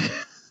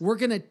 we're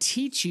going to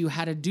teach you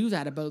how to do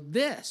that about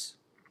this.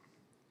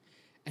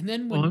 And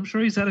then when... Well, I'm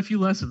sure he's had a few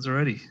lessons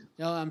already.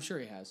 Oh, I'm sure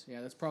he has.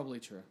 Yeah, that's probably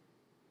true.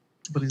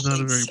 But he's not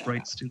a very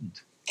bright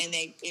student. And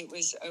it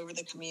was over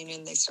the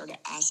communion, they started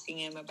asking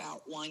him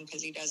about wine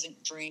because he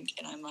doesn't drink.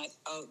 And I'm like,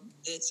 oh,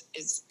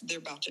 they're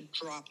about to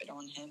drop it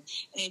on him.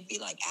 And it'd be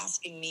like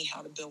asking me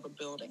how to build a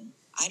building.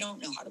 I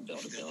don't know how to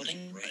build a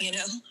building, you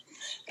know?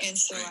 And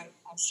so I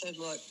said,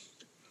 look,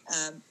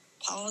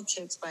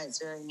 politics by its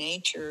very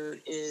nature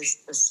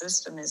the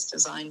system is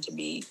designed to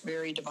be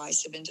very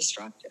divisive and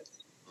destructive.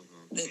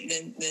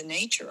 The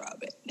nature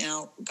of it.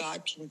 Now,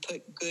 God can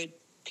put good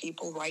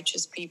people,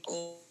 righteous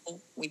people.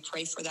 We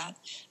pray for that.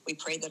 We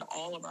pray that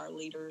all of our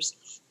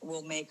leaders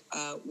will make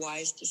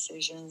wise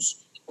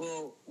decisions,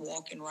 will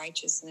walk in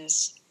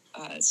righteousness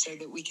so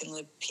that we can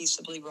live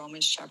peaceably,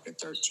 Romans chapter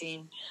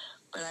 13.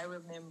 But I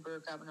remember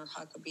Governor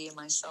Huckabee and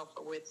myself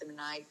were with him, and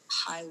I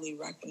highly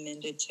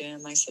recommended to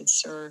him. I said,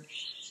 sir,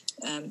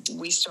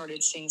 we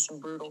started seeing some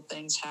brutal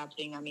things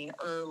happening. I mean,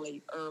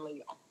 early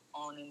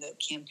on in the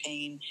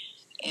campaign.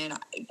 And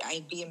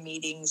I'd be in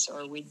meetings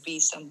or we'd be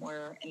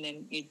somewhere, and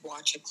then you'd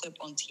watch a clip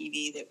on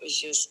TV that was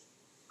just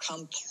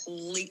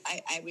complete.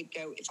 I would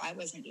go, if I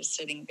wasn't just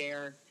sitting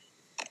there,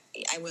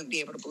 I wouldn't be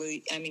able to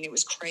believe. I mean, it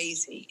was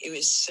crazy. It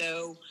was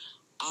so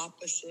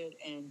opposite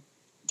and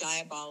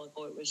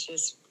diabolical. It was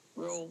just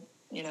real,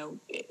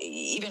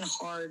 even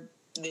hard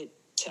to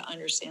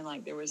understand,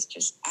 like there was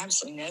just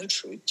absolutely no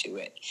truth to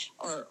it.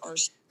 Or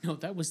no,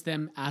 that was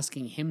them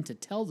asking him to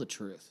tell the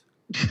truth.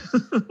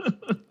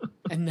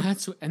 And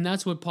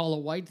that's what Paula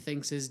White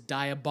thinks is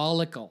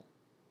diabolical.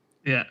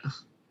 Yeah.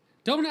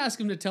 Don't ask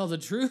him to tell the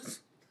truth.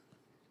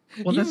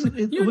 Well,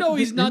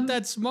 he's not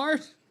that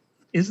smart.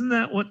 Isn't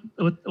that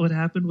what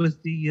happened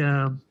with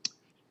the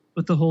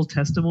whole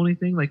testimony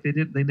thing? Like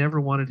they never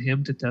wanted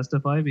him to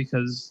testify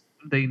because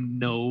they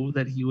know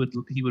that he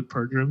would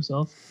perjure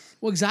himself.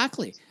 Well,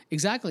 exactly.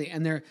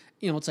 And they're,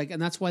 it's like,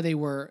 and that's why they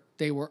were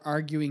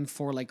arguing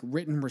for like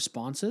written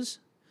responses.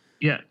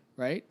 Yeah.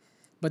 Right.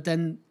 But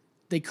then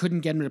they couldn't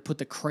get him to put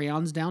the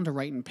crayons down to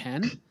write in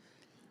pen.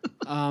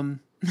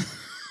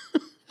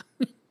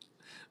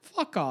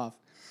 Fuck off.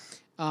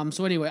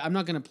 So anyway, I'm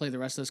not going to play the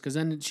rest of this because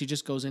then she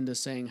just goes into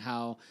saying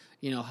how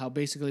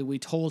basically we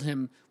told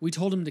him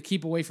to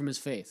keep away from his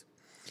faith.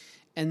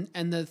 And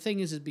the thing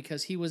is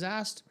because he was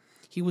asked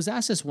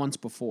this once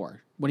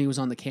before when he was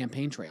on the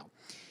campaign trail.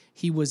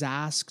 He was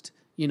asked,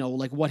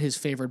 like what his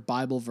favorite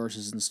Bible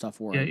verses and stuff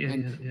were. Yeah.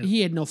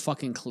 He had no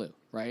fucking clue,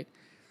 right?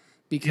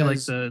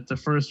 Because do you like the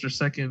first or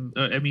second?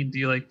 Do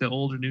you like the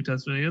Old or New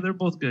Testament? Yeah, they're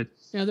both good.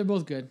 Yeah, they're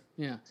both good.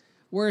 Yeah.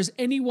 Whereas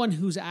anyone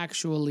who's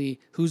actually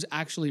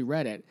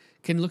read it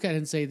can look at it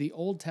and say the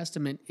Old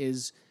Testament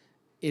is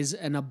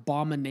an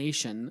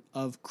abomination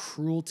of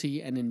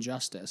cruelty and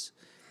injustice.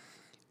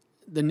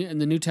 The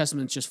New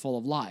Testament's just full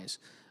of lies.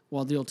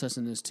 Well, the Old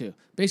Testament is too.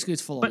 Basically,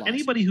 it's full of lies. But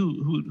anybody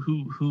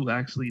who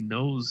actually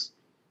knows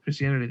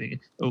Christianity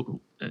and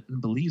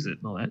believes it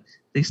and all that,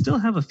 they still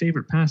have a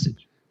favorite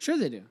passage. Sure,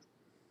 they do.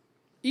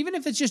 Even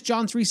if it's just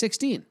John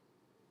 3:16.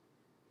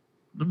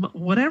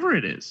 Whatever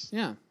it is.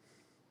 Yeah.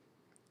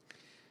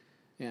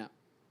 Yeah.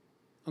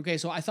 Okay,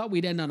 so I thought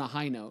we'd end on a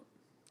high note.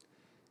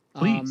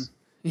 Please.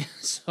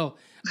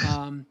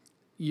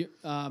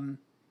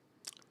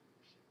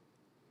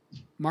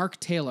 Mark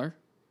Taylor,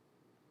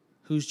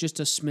 who's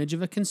just a smidge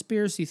of a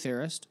conspiracy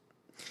theorist,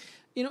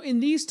 in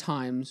these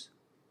times,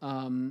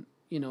 of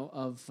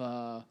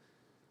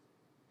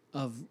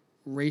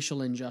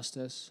racial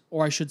injustice,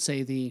 or I should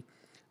say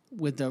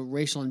with the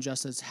racial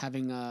injustice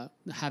having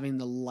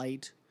the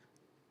light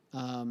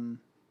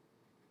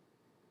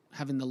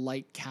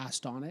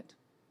cast on it.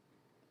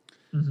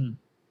 Mm-hmm.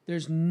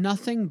 There's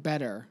nothing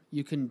better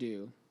you can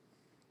do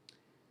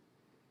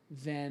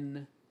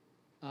than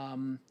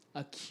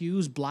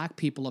accuse black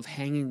people of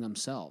hanging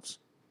themselves.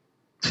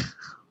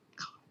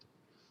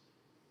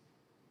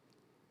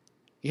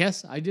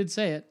 Yes, I did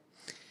say it.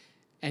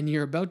 And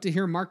you're about to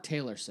hear Mark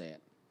Taylor say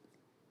it.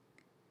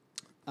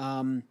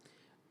 I'm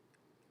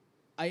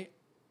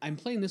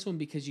playing this one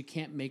because you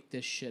can't make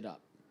this shit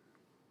up.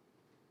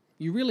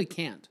 You really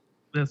can't.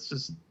 That's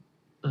just...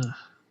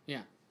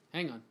 Yeah,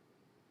 hang on.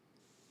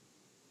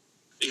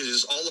 Because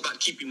it's all about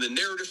keeping the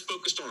narrative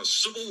focused on a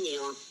civil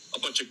war, a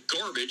bunch of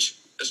garbage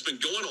that's been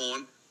going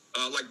on.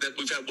 Like that,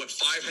 we've had,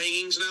 5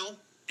 hangings now?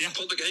 Yeah.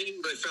 Public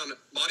hanging, where they found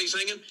bodies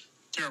hanging?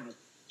 Terrible.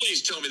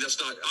 Please tell me that's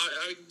not...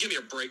 give me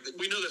a break.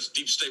 We know that's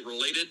deep state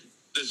related.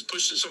 That's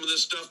pushing some of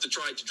this stuff to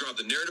try to drive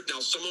the narrative. Now,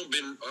 some of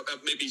them have been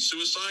maybe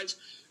suicides,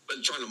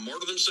 but trying to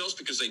martyr themselves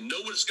because they know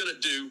what it's going to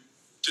do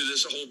to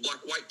this whole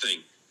black-white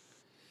thing.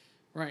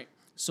 Right.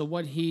 So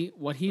what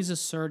he's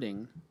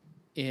asserting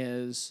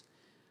is,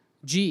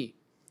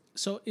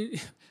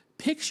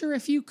 picture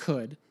if you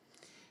could,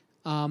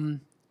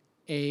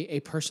 a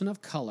person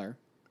of color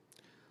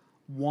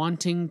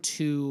wanting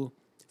to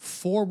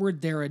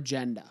forward their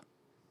agenda.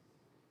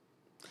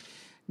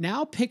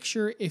 Now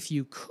picture if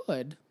you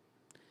could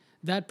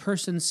that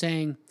person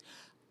saying,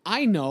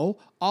 "I know,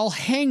 I'll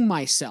hang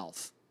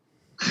myself."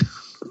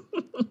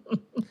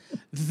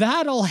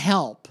 That'll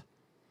help.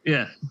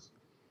 Yeah.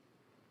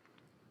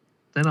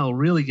 Then I'll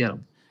really get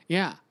them.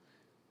 Yeah.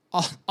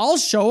 I'll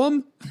show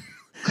them.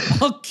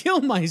 I'll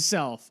kill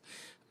myself.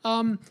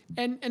 And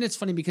it's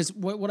funny because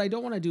what I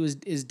don't want to do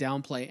is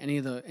downplay any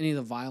of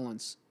the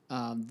violence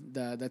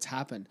that's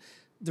happened.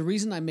 The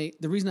reason I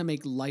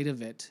make light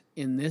of it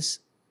in this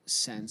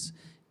sense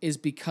is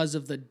because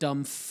of the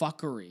dumb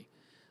fuckery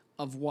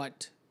of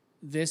what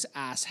this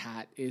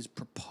asshat is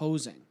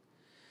proposing.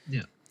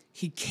 Yeah.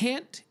 It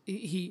can't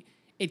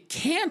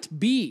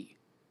be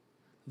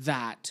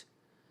that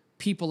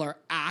people are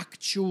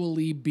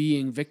actually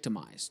being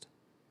victimized.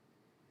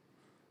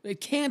 It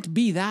can't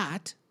be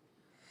that.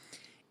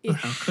 It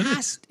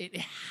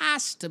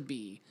has to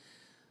be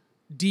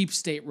deep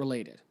state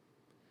related.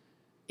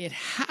 It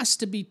has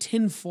to be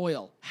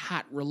tinfoil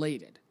hat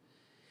related.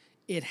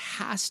 It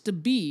has to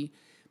be,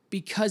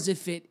 because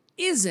if it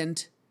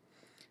isn't,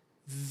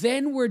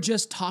 then we're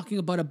just talking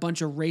about a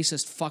bunch of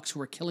racist fucks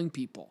who are killing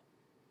people.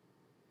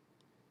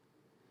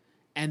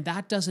 And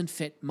that doesn't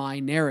fit my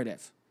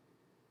narrative.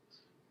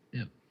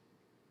 Yeah.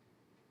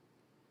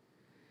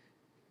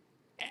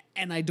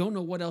 And I don't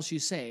know what else you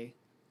say.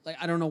 Like,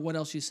 I don't know what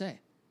else you say.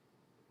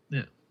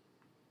 Yeah.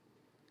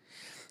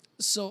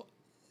 So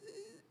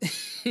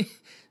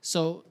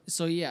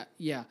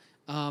yeah.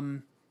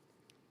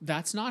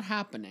 That's not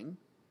happening.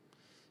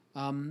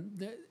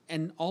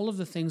 And all of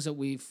the things that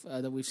we've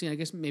seen, I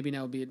guess maybe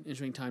now would be an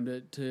interesting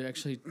time to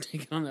actually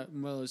take it on a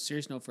more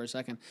serious note for a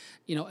second.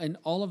 And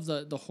all of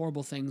the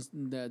horrible things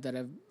that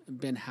have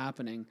been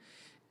happening,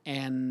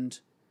 and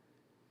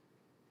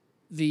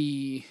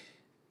the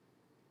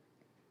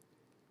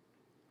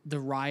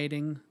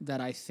rioting that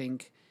I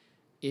think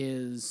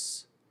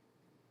is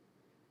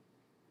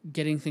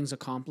getting things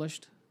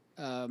accomplished,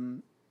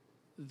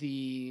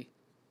 the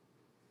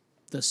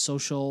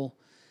social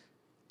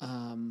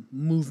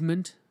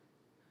movement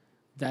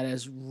that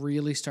has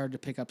really started to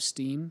pick up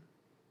steam.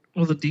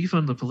 Well, the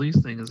defund the police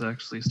thing has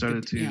actually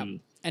started to happen.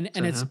 And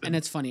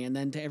it's funny. And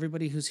then to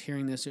everybody who's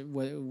hearing this,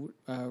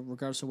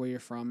 regardless of where you're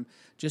from,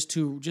 just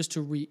to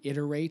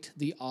reiterate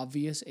the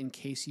obvious in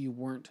case you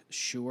weren't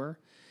sure,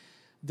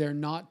 they're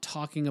not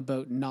talking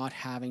about not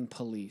having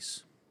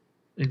police.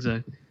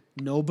 Exactly.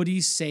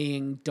 Nobody's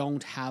saying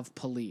don't have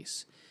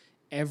police.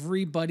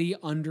 Everybody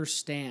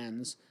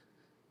understands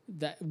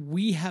that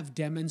we have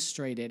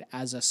demonstrated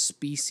as a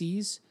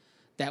species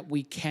that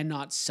we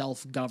cannot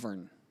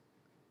self-govern.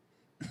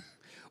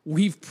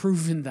 We've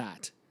proven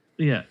that.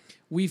 Yeah.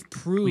 We've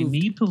proved... We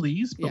need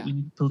police, but we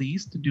need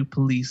police to do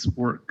police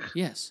work.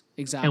 Yes,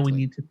 exactly. And we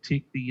need to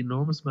take the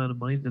enormous amount of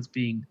money that's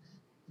being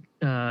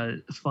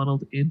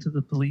funneled into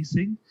the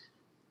policing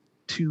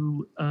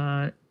to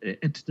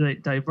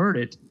divert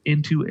it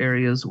into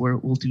areas where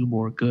it will do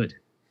more good.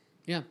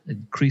 Yeah.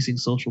 Increasing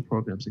social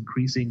programs,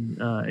 increasing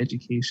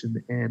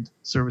education and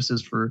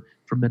services for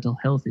mental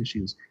health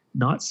issues.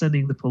 Not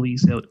sending the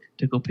police out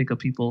to go pick up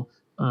people,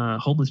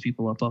 homeless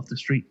people up off the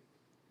street.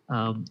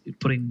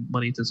 Putting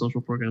money into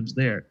social programs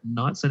there.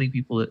 Not sending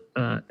people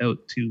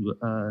out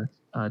to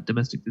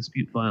domestic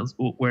dispute violence,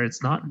 where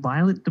it's not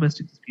violent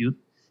domestic dispute.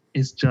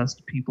 It's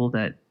just people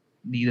that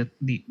need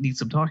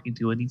some talking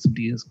to and need some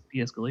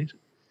de-escalation.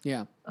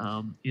 Yeah.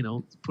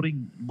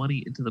 Putting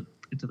money into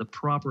the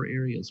proper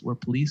areas where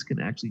police can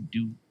actually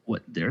do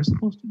what they're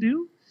supposed to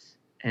do,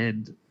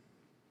 and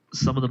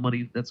some of the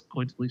money that's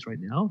going to police right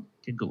now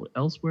can go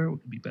elsewhere or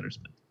can be better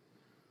spent.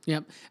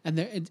 Yeah, and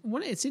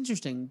it's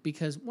interesting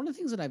because one of the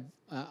things that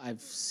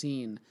I've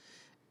seen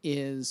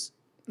is,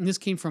 and this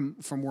came from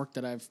work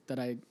that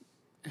I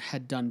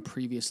had done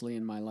previously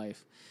in my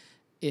life,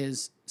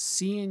 is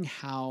seeing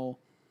how,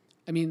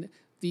 I mean,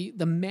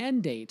 the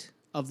mandate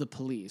of the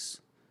police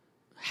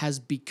has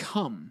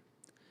become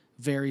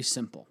very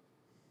simple.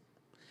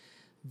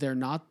 They're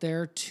not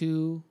there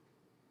to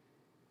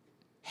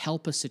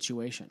help a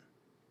situation.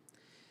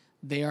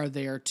 They are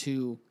there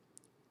to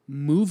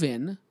move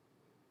in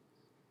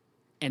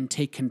and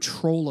take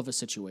control of a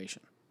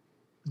situation.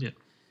 Yeah.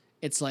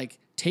 It's like,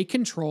 take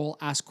control,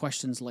 ask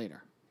questions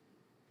later.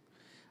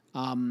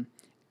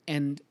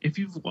 And if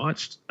you've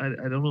watched, I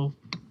don't know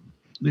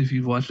if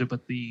you've watched it, but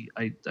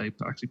I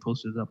actually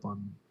posted it up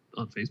on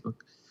Facebook.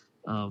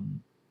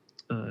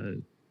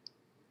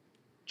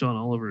 John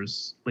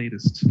Oliver's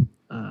latest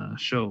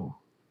show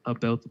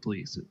about the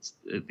police. It's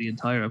the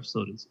entire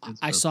episode is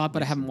I saw it,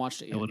 but I haven't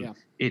watched it yet. Yeah.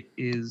 It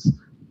is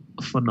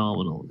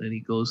phenomenal, and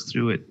he goes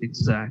through it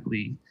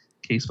exactly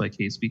case by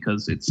case,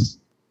 because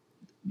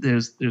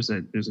there's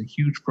a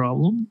huge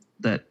problem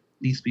that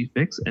needs to be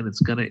fixed, and it's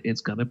gonna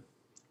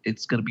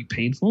be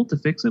painful to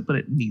fix it, but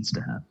it needs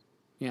to happen.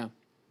 Yeah.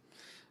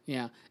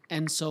 Yeah.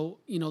 And so,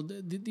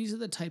 these are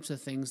the types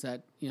of things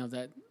that,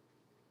 that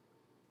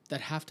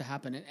have to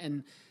happen.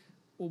 And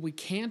what we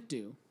can't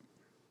do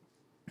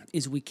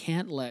is we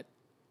can't let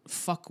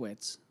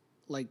fuckwits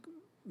like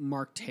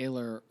Mark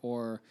Taylor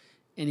or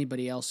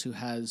anybody else who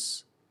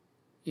has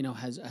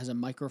a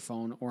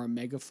microphone or a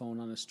megaphone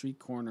on a street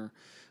corner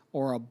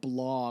or a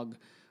blog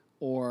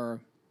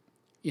or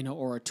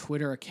a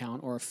Twitter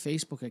account or a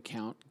Facebook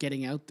account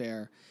getting out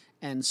there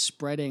and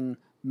spreading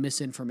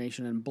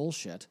misinformation and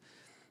bullshit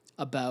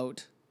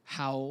about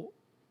how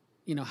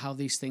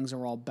these things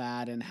are all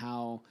bad and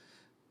how,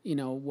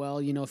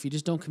 if you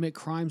just don't commit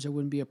crimes, there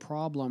wouldn't be a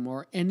problem,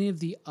 or any of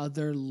the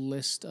other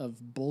list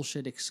of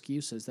bullshit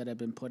excuses that have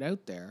been put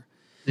out there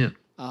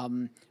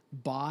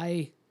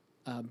by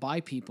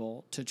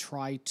people to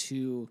try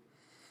to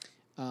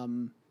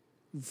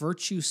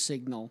virtue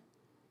signal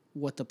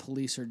what the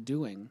police are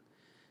doing.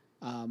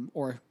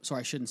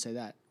 I shouldn't say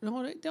that.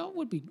 No, that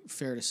would be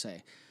fair to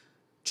say.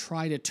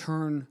 Try to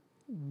turn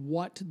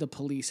what the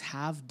police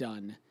have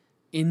done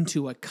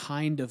into a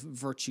kind of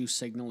virtue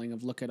signaling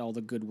of look at all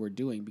the good we're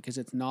doing, because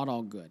it's not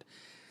all good.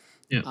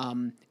 Yeah.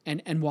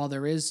 And while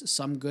there is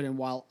some good, and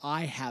while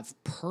I have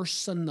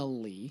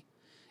personally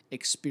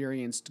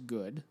experienced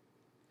good,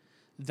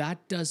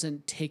 that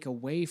doesn't take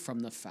away from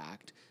the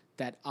fact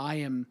that I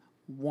am,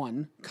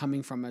 one,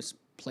 coming from a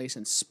place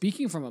and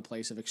speaking from a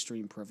place of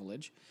extreme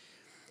privilege.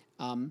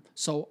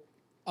 So,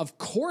 of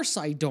course,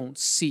 I don't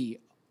see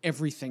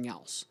everything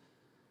else.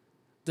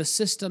 The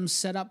system's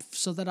set up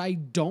so that I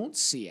don't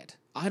see it.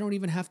 I don't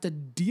even have to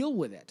deal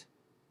with it.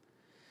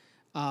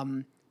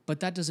 But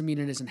that doesn't mean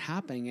it isn't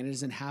happening, and it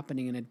isn't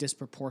happening in a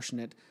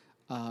disproportionate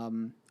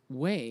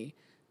way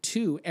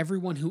to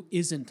everyone who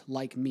isn't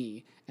like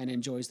me and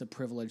enjoys the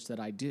privilege that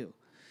I do.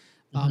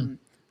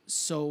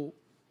 So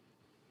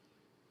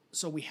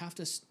we have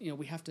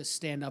to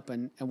stand up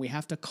and we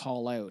have to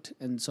call out.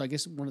 And so I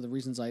guess one of the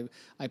reasons I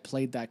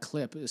played that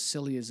clip, as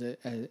silly as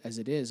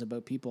it is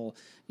about people,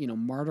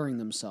 martyring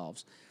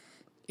themselves,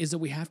 is that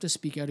we have to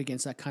speak out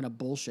against that kind of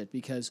bullshit,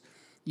 because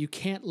you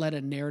can't let a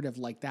narrative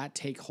like that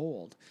take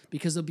hold,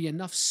 because there'll be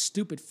enough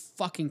stupid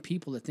fucking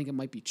people that think it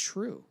might be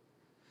true.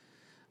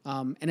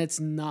 And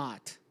it's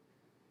not.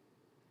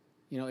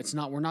 It's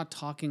not. We're not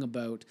talking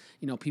about,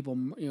 people,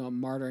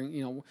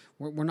 martyring,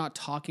 we're not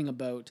talking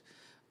about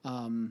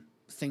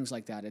things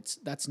like that.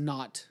 That's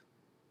not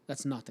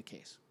the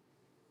case.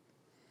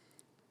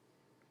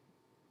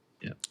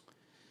 Yeah.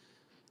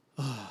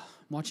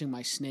 Watching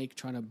my snake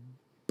trying to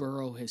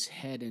burrow his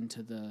head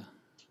into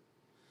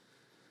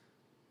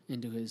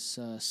his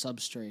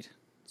substrate.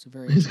 It's a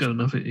very. He's got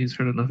enough. He's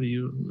heard enough of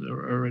you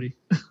already.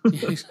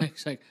 Yeah, he's like,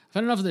 I've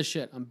had enough of this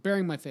shit. I'm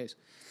burying my face.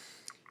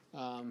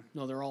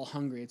 No, they're all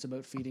hungry. It's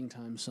about feeding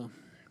time. So,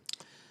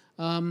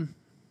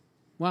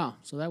 wow.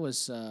 So that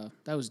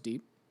was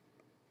deep.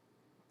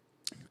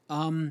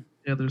 Yeah,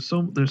 there's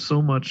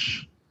so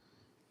much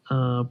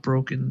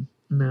broken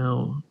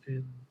now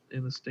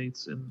in the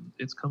States, and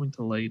it's coming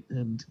to light,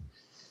 and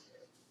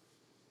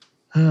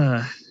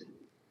there's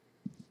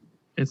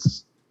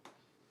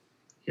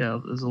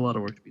a lot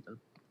of work to be done.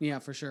 Yeah,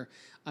 for sure.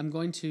 I'm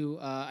going to.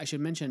 I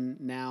should mention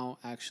now,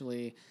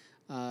 actually,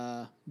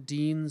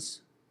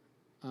 Dean's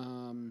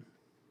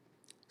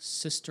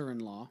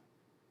sister-in-law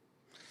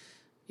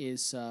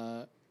is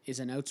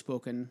an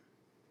outspoken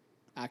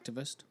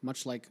activist,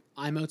 much like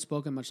I'm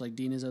outspoken, much like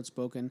Dean is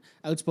outspoken.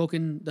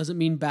 Outspoken doesn't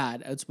mean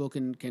bad.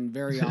 Outspoken can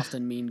very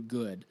often mean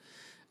good.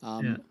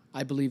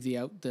 I believe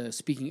the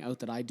speaking out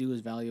that I do is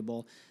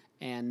valuable,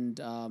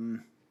 and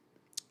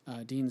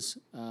Dean's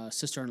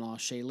sister-in-law,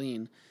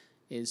 Shailene,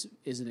 is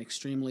an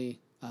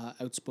extremely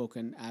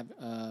outspoken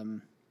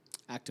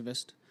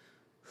activist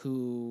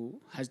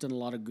who has done a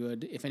lot of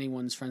good. If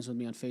anyone's friends with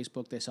me on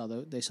Facebook,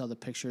 they saw the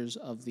pictures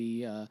of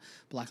the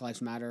Black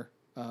Lives Matter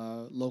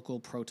local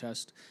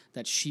protest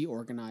that she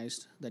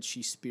organized, that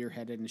she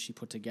spearheaded, and she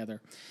put together.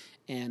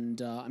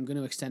 And I'm going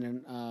to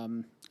extend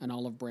an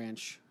olive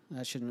branch.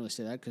 I shouldn't really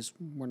say that because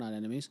we're not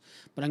enemies,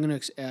 but I'm going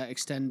to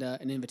extend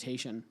an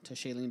invitation to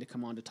Shailene to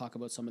come on to talk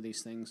about some of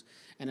these things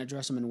and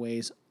address them in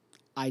ways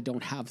I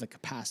don't have the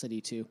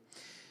capacity to.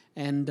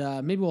 And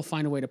maybe we'll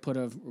find a way to put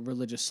a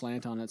religious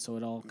slant on it so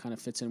it all kind of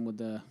fits in with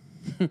the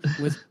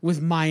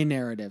with my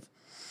narrative.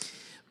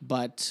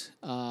 But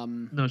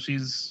no,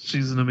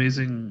 she's an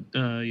amazing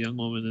young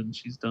woman, and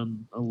she's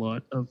done a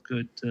lot of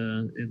good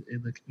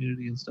in the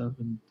community and stuff.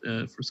 And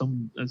for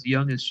someone as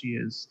young as she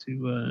is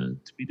to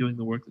be doing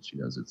the work that she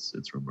does,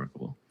 it's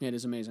remarkable. Yeah, it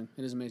is amazing.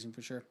 It is amazing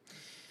for sure.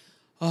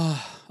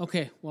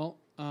 Okay, well,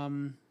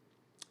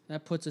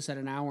 that puts us at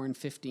an hour and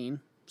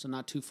 15, so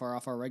not too far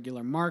off our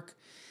regular mark.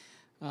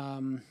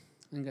 I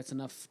think that's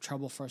enough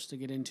trouble for us to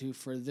get into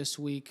for this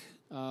week.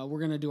 We're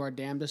going to do our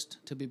damnedest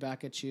to be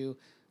back at you,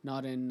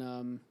 not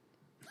in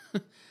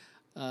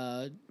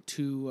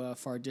too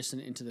far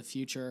distant into the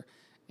future.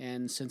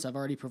 And since I've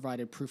already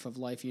provided proof of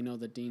life, you know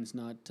that Dean's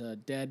not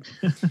dead.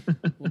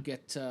 We'll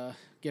get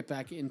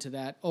back into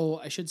that. Oh,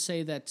 I should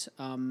say that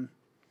there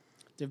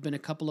have been a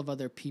couple of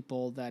other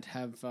people that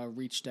have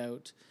reached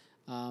out.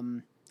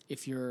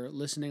 If you're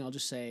listening, I'll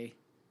just say...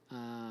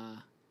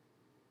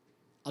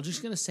 I'm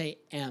just going to say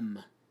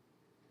M,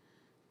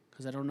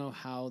 because I don't know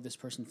how this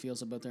person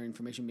feels about their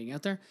information being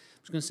out there. I'm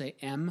just going to say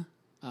M.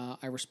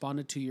 I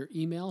responded to your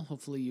email.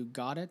 Hopefully you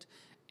got it.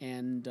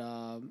 And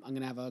I'm going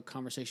to have a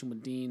conversation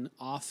with Dean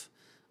off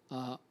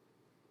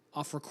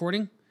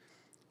recording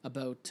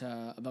about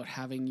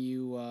having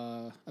you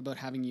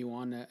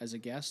on as a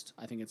guest.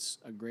 I think it's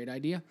a great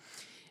idea.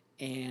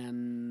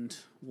 And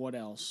what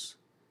else?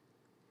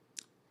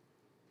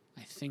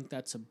 I think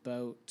that's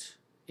about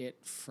it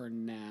for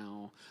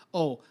now.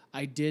 Oh,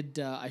 I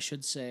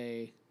should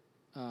say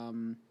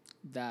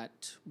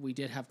that we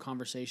did have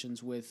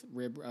conversations with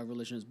Rib,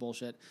 Religion is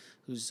Bullshit,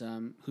 whose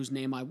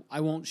name I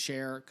won't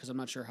share because I'm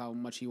not sure how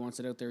much he wants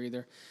it out there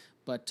either.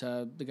 But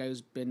the guy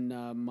who's been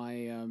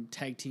my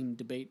tag team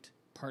debate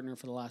partner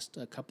for the last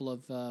couple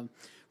of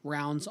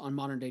rounds on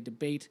Modern Day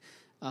Debate.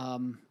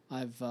 I've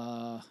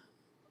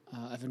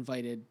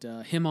invited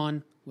him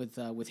on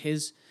with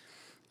his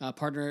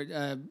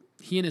partner.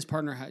 He and his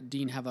partner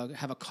Dean have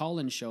a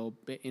call-in show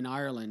in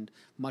Ireland,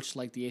 much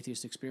like the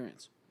Atheist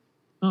Experience.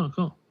 Oh,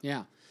 cool.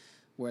 Yeah,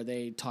 where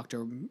they talk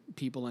to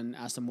people and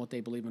ask them what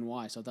they believe and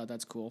why. So I thought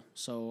that's cool.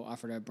 So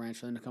offered a branch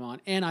for them to come on.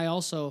 And I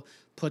also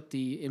put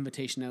the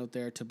invitation out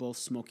there to both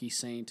Smokey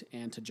Saint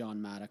and to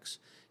John Maddox,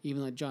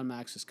 even though John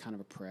Maddox is kind of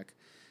a prick.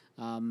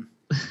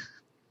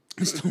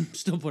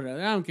 Still put it out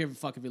there. I don't give a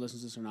fuck if he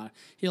listens to this or not.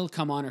 He'll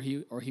come on or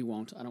he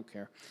won't. I don't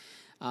care.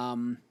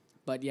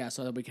 But yeah,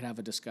 so that we could have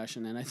a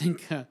discussion. And I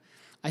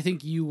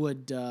think you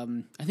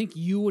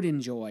would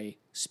enjoy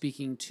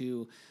speaking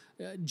to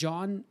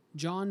John.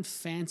 John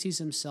fancies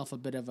himself a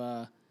bit of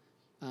a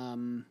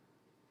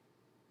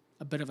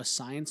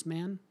science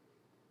man,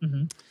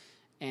 Mm-hmm.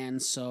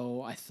 and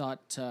so I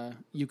thought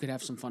you could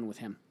have some fun with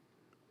him.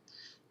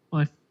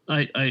 Well,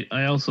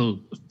 I also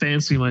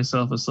fancy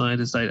myself a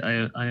scientist.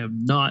 I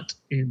am not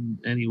in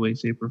any way,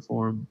 shape, or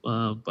form,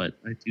 but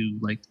I do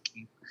like to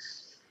keep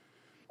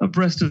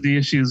abreast of the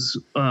issues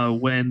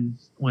when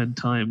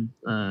time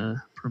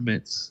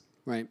permits.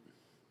 Right.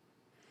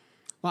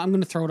 Well, I'm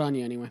going to throw it on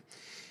you anyway.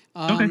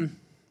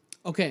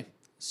 Okay.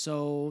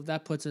 So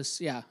that puts us,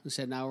 we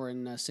said an hour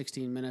and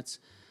 16 minutes.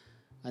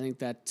 I think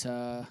that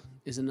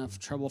is enough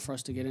trouble for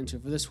us to get into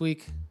for this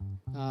week.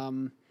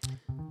 We'll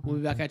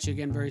be back at you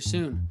again very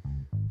soon.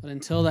 But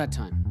until that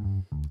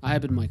time, I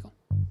have been Michael.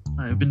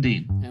 I have been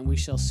Dean. And we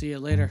shall see you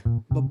later.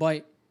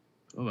 Bye-bye.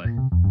 Bye-bye.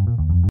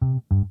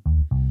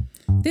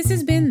 This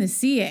has been the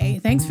CA.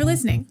 Thanks for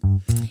listening.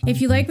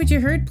 If you like what you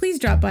heard, please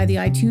drop by the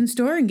iTunes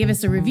store and give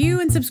us a review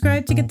and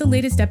subscribe to get the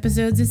latest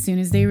episodes as soon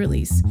as they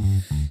release.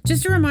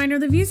 Just a reminder,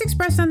 the views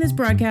expressed on this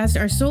broadcast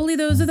are solely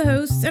those of the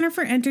hosts and are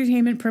for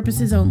entertainment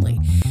purposes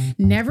only.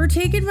 Never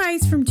take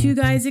advice from two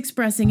guys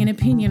expressing an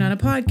opinion on a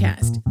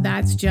podcast.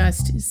 That's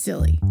just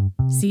silly.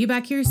 See you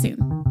back here soon.